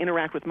do they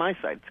interact with my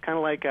site? It's kind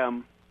of like a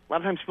lot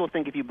of times people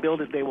think if you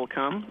build it, they will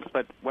come.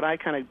 But what I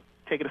kind of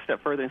take it a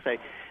step further and say,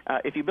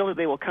 if you build it,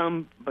 they will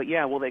come, but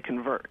will they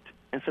convert?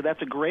 And so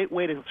that's a great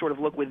way to sort of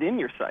look within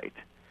your site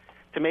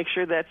to make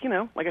sure that,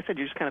 like I said,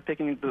 you're just kind of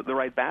picking the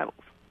right battles.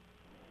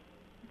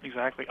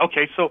 Exactly.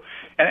 Okay, so,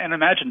 and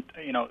imagine,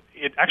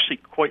 it actually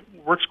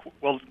works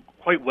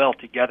quite well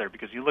together,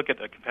 because you look at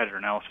the competitor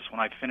analysis. When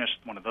I finished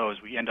one of those,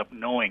 we end up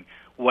knowing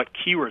what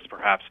keywords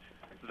perhaps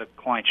the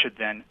client should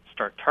then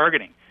start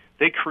targeting.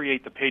 They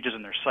create the pages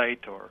in their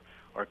site or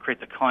create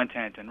the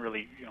content and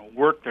really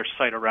work their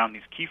site around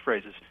these key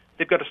phrases.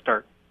 They've got to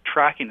start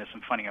tracking this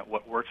and finding out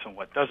what works and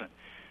what doesn't.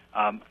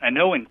 I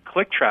know in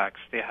ClickTracks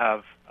they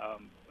have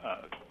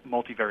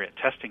multivariate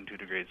testing to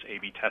degrees,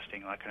 A/B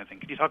testing, that kind of thing.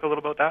 Could you talk a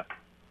little about that?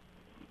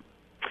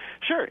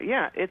 Sure,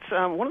 yeah. It's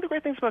one of the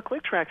great things about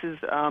ClickTracks is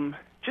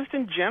just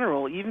in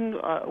general, even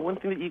one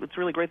thing it's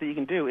really great that you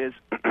can do is,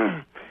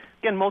 again,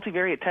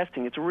 multivariate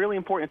testing. It's really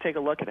important to take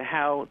a look at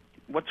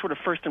what sort of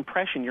first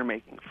impression you're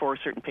making for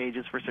certain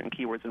pages, for certain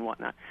keywords and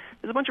whatnot.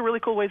 There's a bunch of really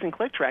cool ways in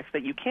ClickTracks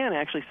that you can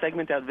actually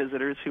segment out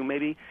visitors who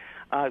maybe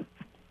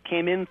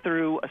came in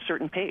through a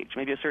certain page,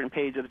 maybe a certain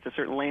page that's a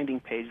certain landing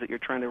page that you're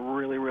trying to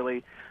really,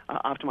 really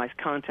optimize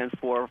content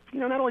for,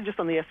 not only just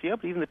on the SEO,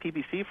 but even the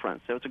PPC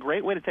front. So it's a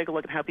great way to take a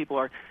look at how people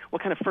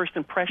what kind of first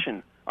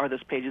impression are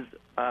those pages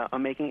are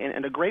making,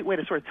 and a great way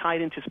to sort of tie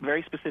it into some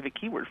very specific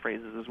keyword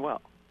phrases as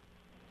well.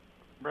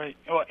 Right.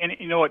 Well, and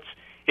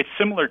it's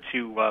similar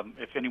to,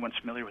 if anyone's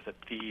familiar with it,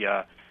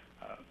 the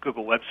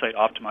Google Website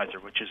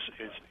Optimizer, which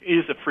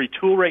is a free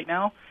tool right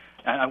now.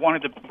 And I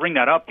wanted to bring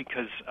that up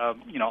because, a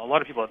lot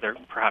of people out there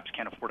perhaps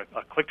can't afford a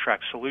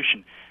ClickTracks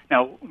solution.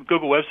 Now,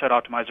 Google Website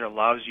Optimizer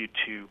allows you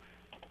to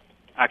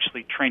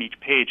actually train each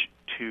page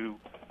to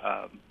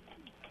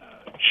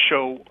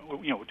show,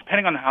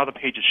 depending on how the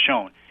page is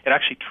shown, it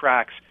actually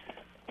tracks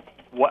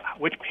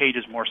which page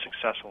is more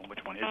successful and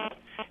which one isn't.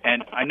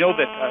 And I know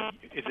that,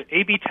 is it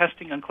A/B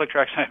testing on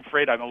ClickTracks? I'm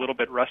afraid I'm a little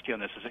bit rusty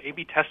on this. Is it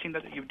A/B testing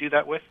that you do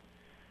that with?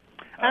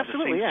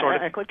 Absolutely,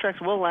 yeah. ClickTracks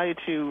will allow you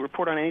to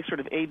report on any sort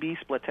of A/B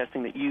split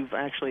testing that you've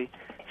actually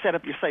set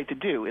up your site to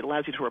do. It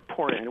allows you to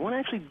report it. It won't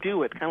actually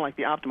do it, kind of like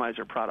the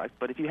Optimizer product.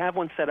 But if you have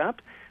one set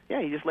up,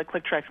 you just let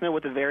ClickTracks know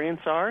what the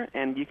variants are,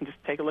 and you can just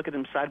take a look at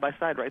them side by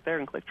side right there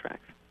in ClickTracks.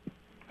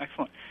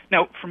 Excellent.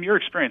 Now, from your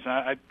experience,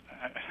 I'm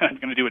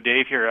going to do a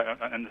Dave here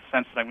in the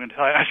sense that I'm going to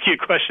ask you a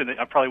question that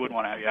I probably wouldn't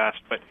want to have you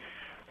asked. But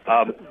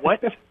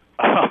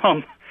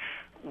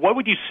what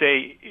would you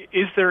say,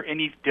 is there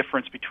any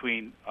difference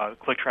between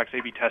ClickTracks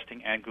A/B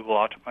testing and Google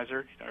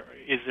Optimizer?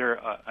 Is there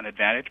an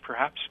advantage,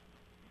 perhaps?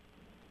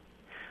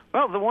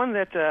 Well, the one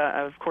that,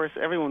 of course,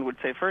 everyone would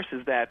say first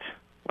is that,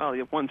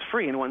 one's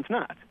free and one's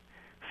not.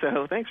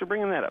 So thanks for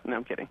bringing that up. No,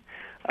 I'm kidding.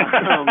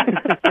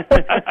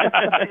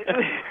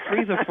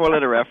 Free's a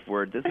four-letter F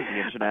word. This is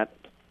the Internet.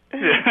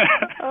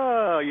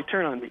 Oh, you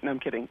turn on me. No, I'm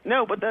kidding.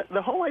 No, but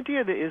the whole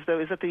idea is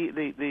that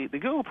the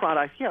Google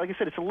product, like I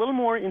said, it's a little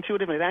more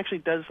intuitive, and it actually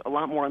does a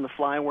lot more on the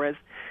fly, whereas,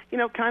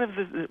 kind of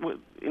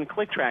in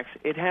ClickTracks,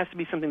 it has to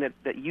be something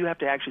that you have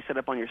to actually set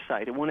up on your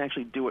site. It won't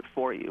actually do it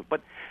for you.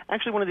 But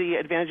actually one of the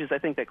advantages I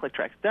think that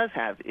ClickTracks does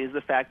have is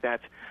the fact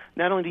that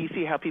not only do you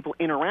see how people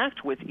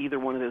interact with either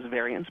one of those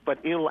variants, but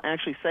it will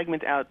actually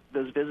segment out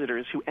those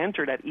visitors who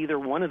entered at either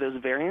one of those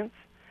variants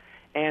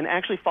and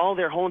actually follow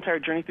their whole entire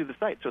journey through the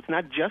site. So it's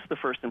not just the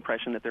first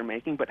impression that they're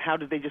making, but how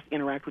did they just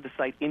interact with the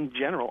site in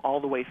general all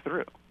the way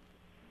through.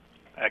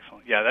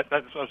 Excellent. Yeah,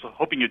 that's what I was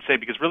hoping you'd say,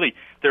 because really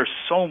there's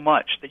so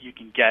much that you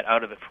can get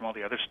out of it from all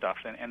the other stuff,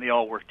 and they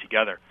all work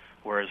together,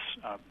 whereas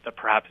that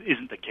perhaps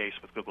isn't the case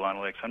with Google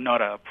Analytics. I'm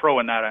not a pro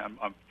in that.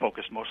 I'm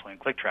focused mostly on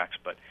ClickTracks,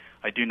 but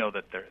I do know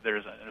that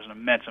there's an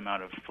immense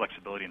amount of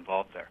flexibility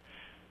involved there.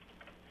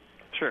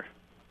 Sure.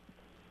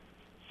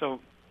 So,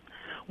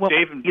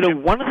 Dave,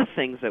 one of the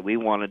things that we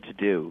wanted to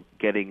do,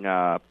 getting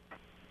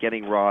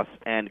Ross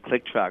and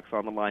ClickTracks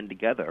on the line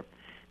together,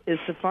 is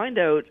to find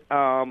out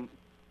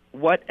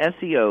what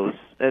SEOs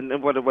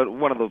and what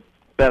one of the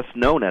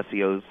best-known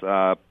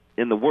SEOs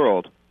in the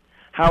world,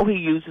 how he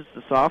uses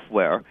the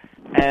software,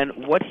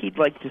 and what he'd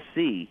like to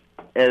see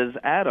as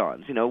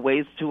add-ons.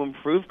 Ways to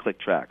improve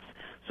ClickTracks.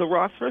 So,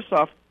 Ross, first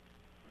off,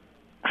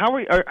 how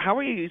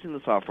are you using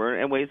the software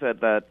in ways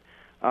that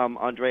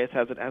Andreas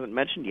hasn't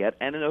mentioned yet?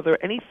 And are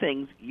there any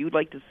things you'd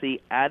like to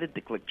see added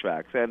to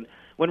ClickTracks? And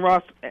when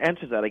Ross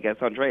answers that, I guess,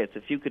 Andreas,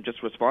 if you could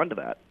just respond to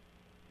that.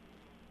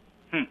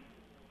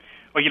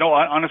 Well,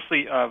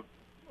 honestly, a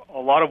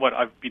lot of what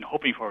I've been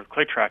hoping for with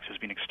ClickTracks has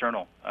been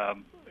external.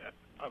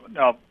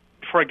 Now,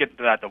 before I get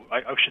into that, though,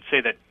 I should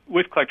say that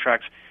with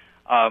ClickTracks,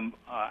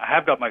 I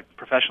have got my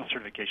professional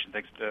certification.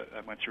 Thanks to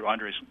I went through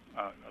Andre's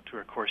to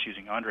a course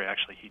using Andre.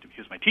 Actually, he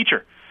was my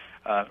teacher.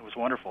 It was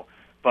wonderful.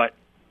 But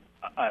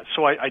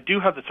so I do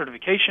have the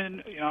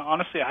certification.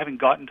 Honestly, I haven't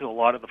gotten to a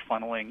lot of the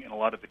funneling and a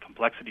lot of the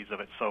complexities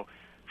of it. So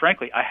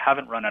frankly, I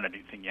haven't run out of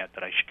anything yet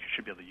that I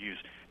should be able to use.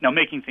 Now,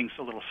 making things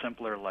a little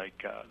simpler,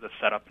 like the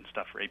setup and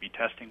stuff for A/B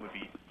testing, would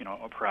be,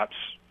 or perhaps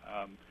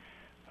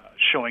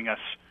showing us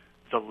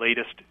the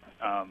latest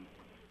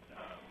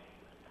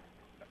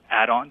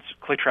add-ons.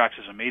 ClickTracks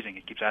is amazing;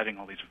 it keeps adding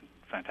all these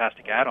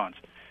fantastic add-ons,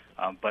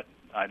 but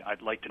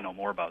I'd like to know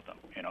more about them.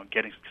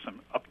 Getting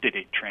some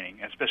up-to-date training,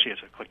 especially as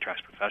a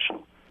ClickTracks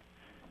professional,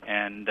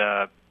 and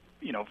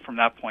from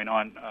that point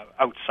on,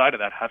 outside of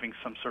that, having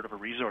some sort of a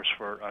resource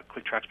for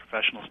ClickTracks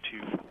professionals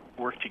to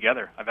work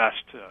together. I've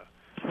asked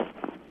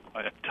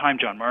Time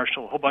John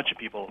Marshall, a whole bunch of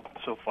people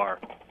so far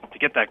to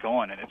get that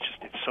going, and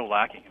it's so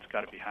lacking. It's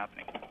got to be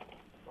happening.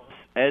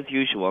 As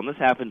usual, and this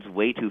happens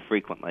way too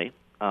frequently,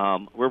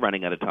 we're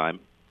running out of time.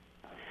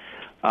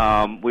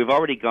 We've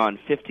already gone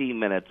 15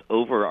 minutes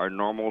over our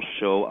normal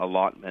show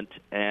allotment,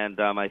 and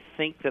I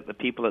think that the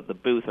people at the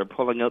booth are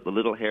pulling out the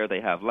little hair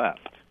they have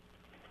left.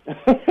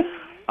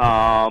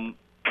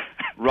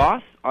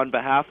 Ross, on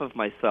behalf of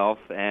myself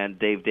and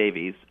Dave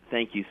Davies,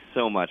 thank you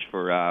so much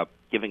for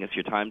giving us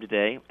your time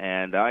today,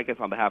 and I guess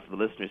on behalf of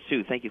the listeners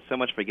too, thank you so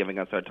much for giving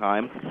us our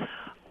time.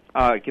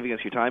 Giving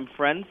us your time.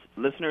 Friends,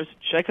 listeners,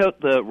 check out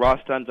the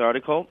Ross Dunn's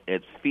article.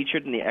 It's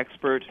featured in the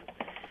expert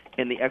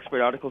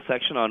article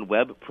section on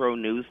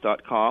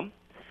webpronews.com.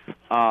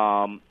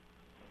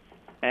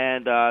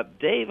 And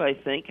Dave, I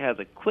think, has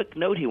a quick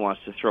note he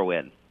wants to throw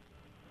in.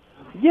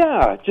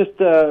 Yeah, just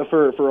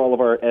for all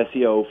of our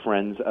SEO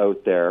friends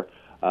out there,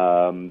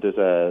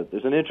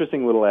 there's an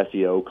interesting little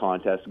SEO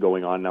contest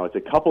going on now. It's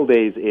a couple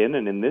days in,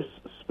 and in this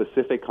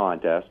specific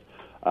contest,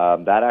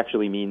 that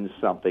actually means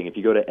something. If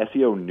you go to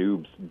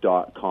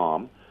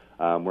SEOnoobs.com,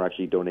 we're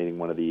actually donating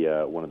one of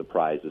the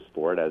prizes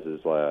for it, as is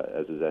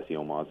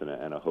SEO Moz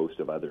and a host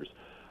of others.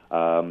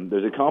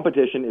 There's a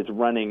competition. It's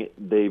running.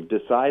 They've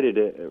decided,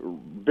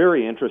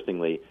 very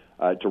interestingly,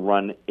 to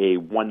run a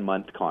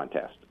 1-month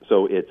contest.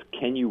 So it's,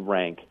 can you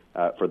rank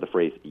for the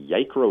phrase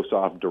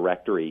Microsoft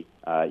directory?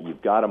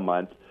 You've got a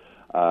month.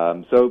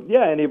 So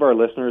yeah, any of our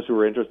listeners who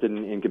are interested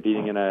in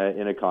competing in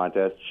a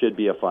contest, should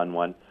be a fun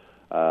one.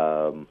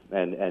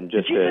 And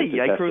just did you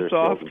say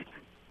Microsoft?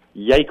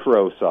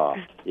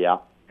 Microsoft, yeah,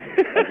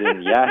 as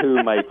in Yahoo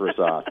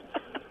Microsoft.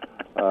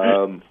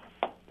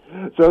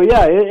 So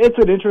yeah, it's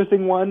an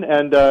interesting one,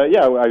 and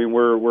yeah, I mean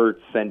we're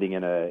sending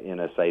in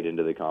a site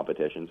into the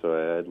competition,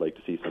 so I'd like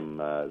to see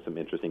some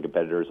interesting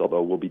competitors.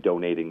 Although we'll be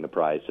donating the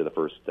prize to the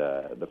first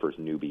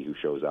newbie who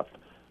shows up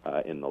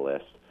in the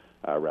list,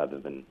 rather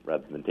than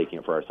taking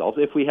it for ourselves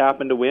if we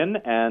happen to win.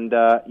 And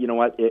you know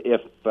what,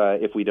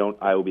 if we don't,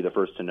 I will be the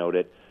first to note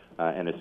it. And as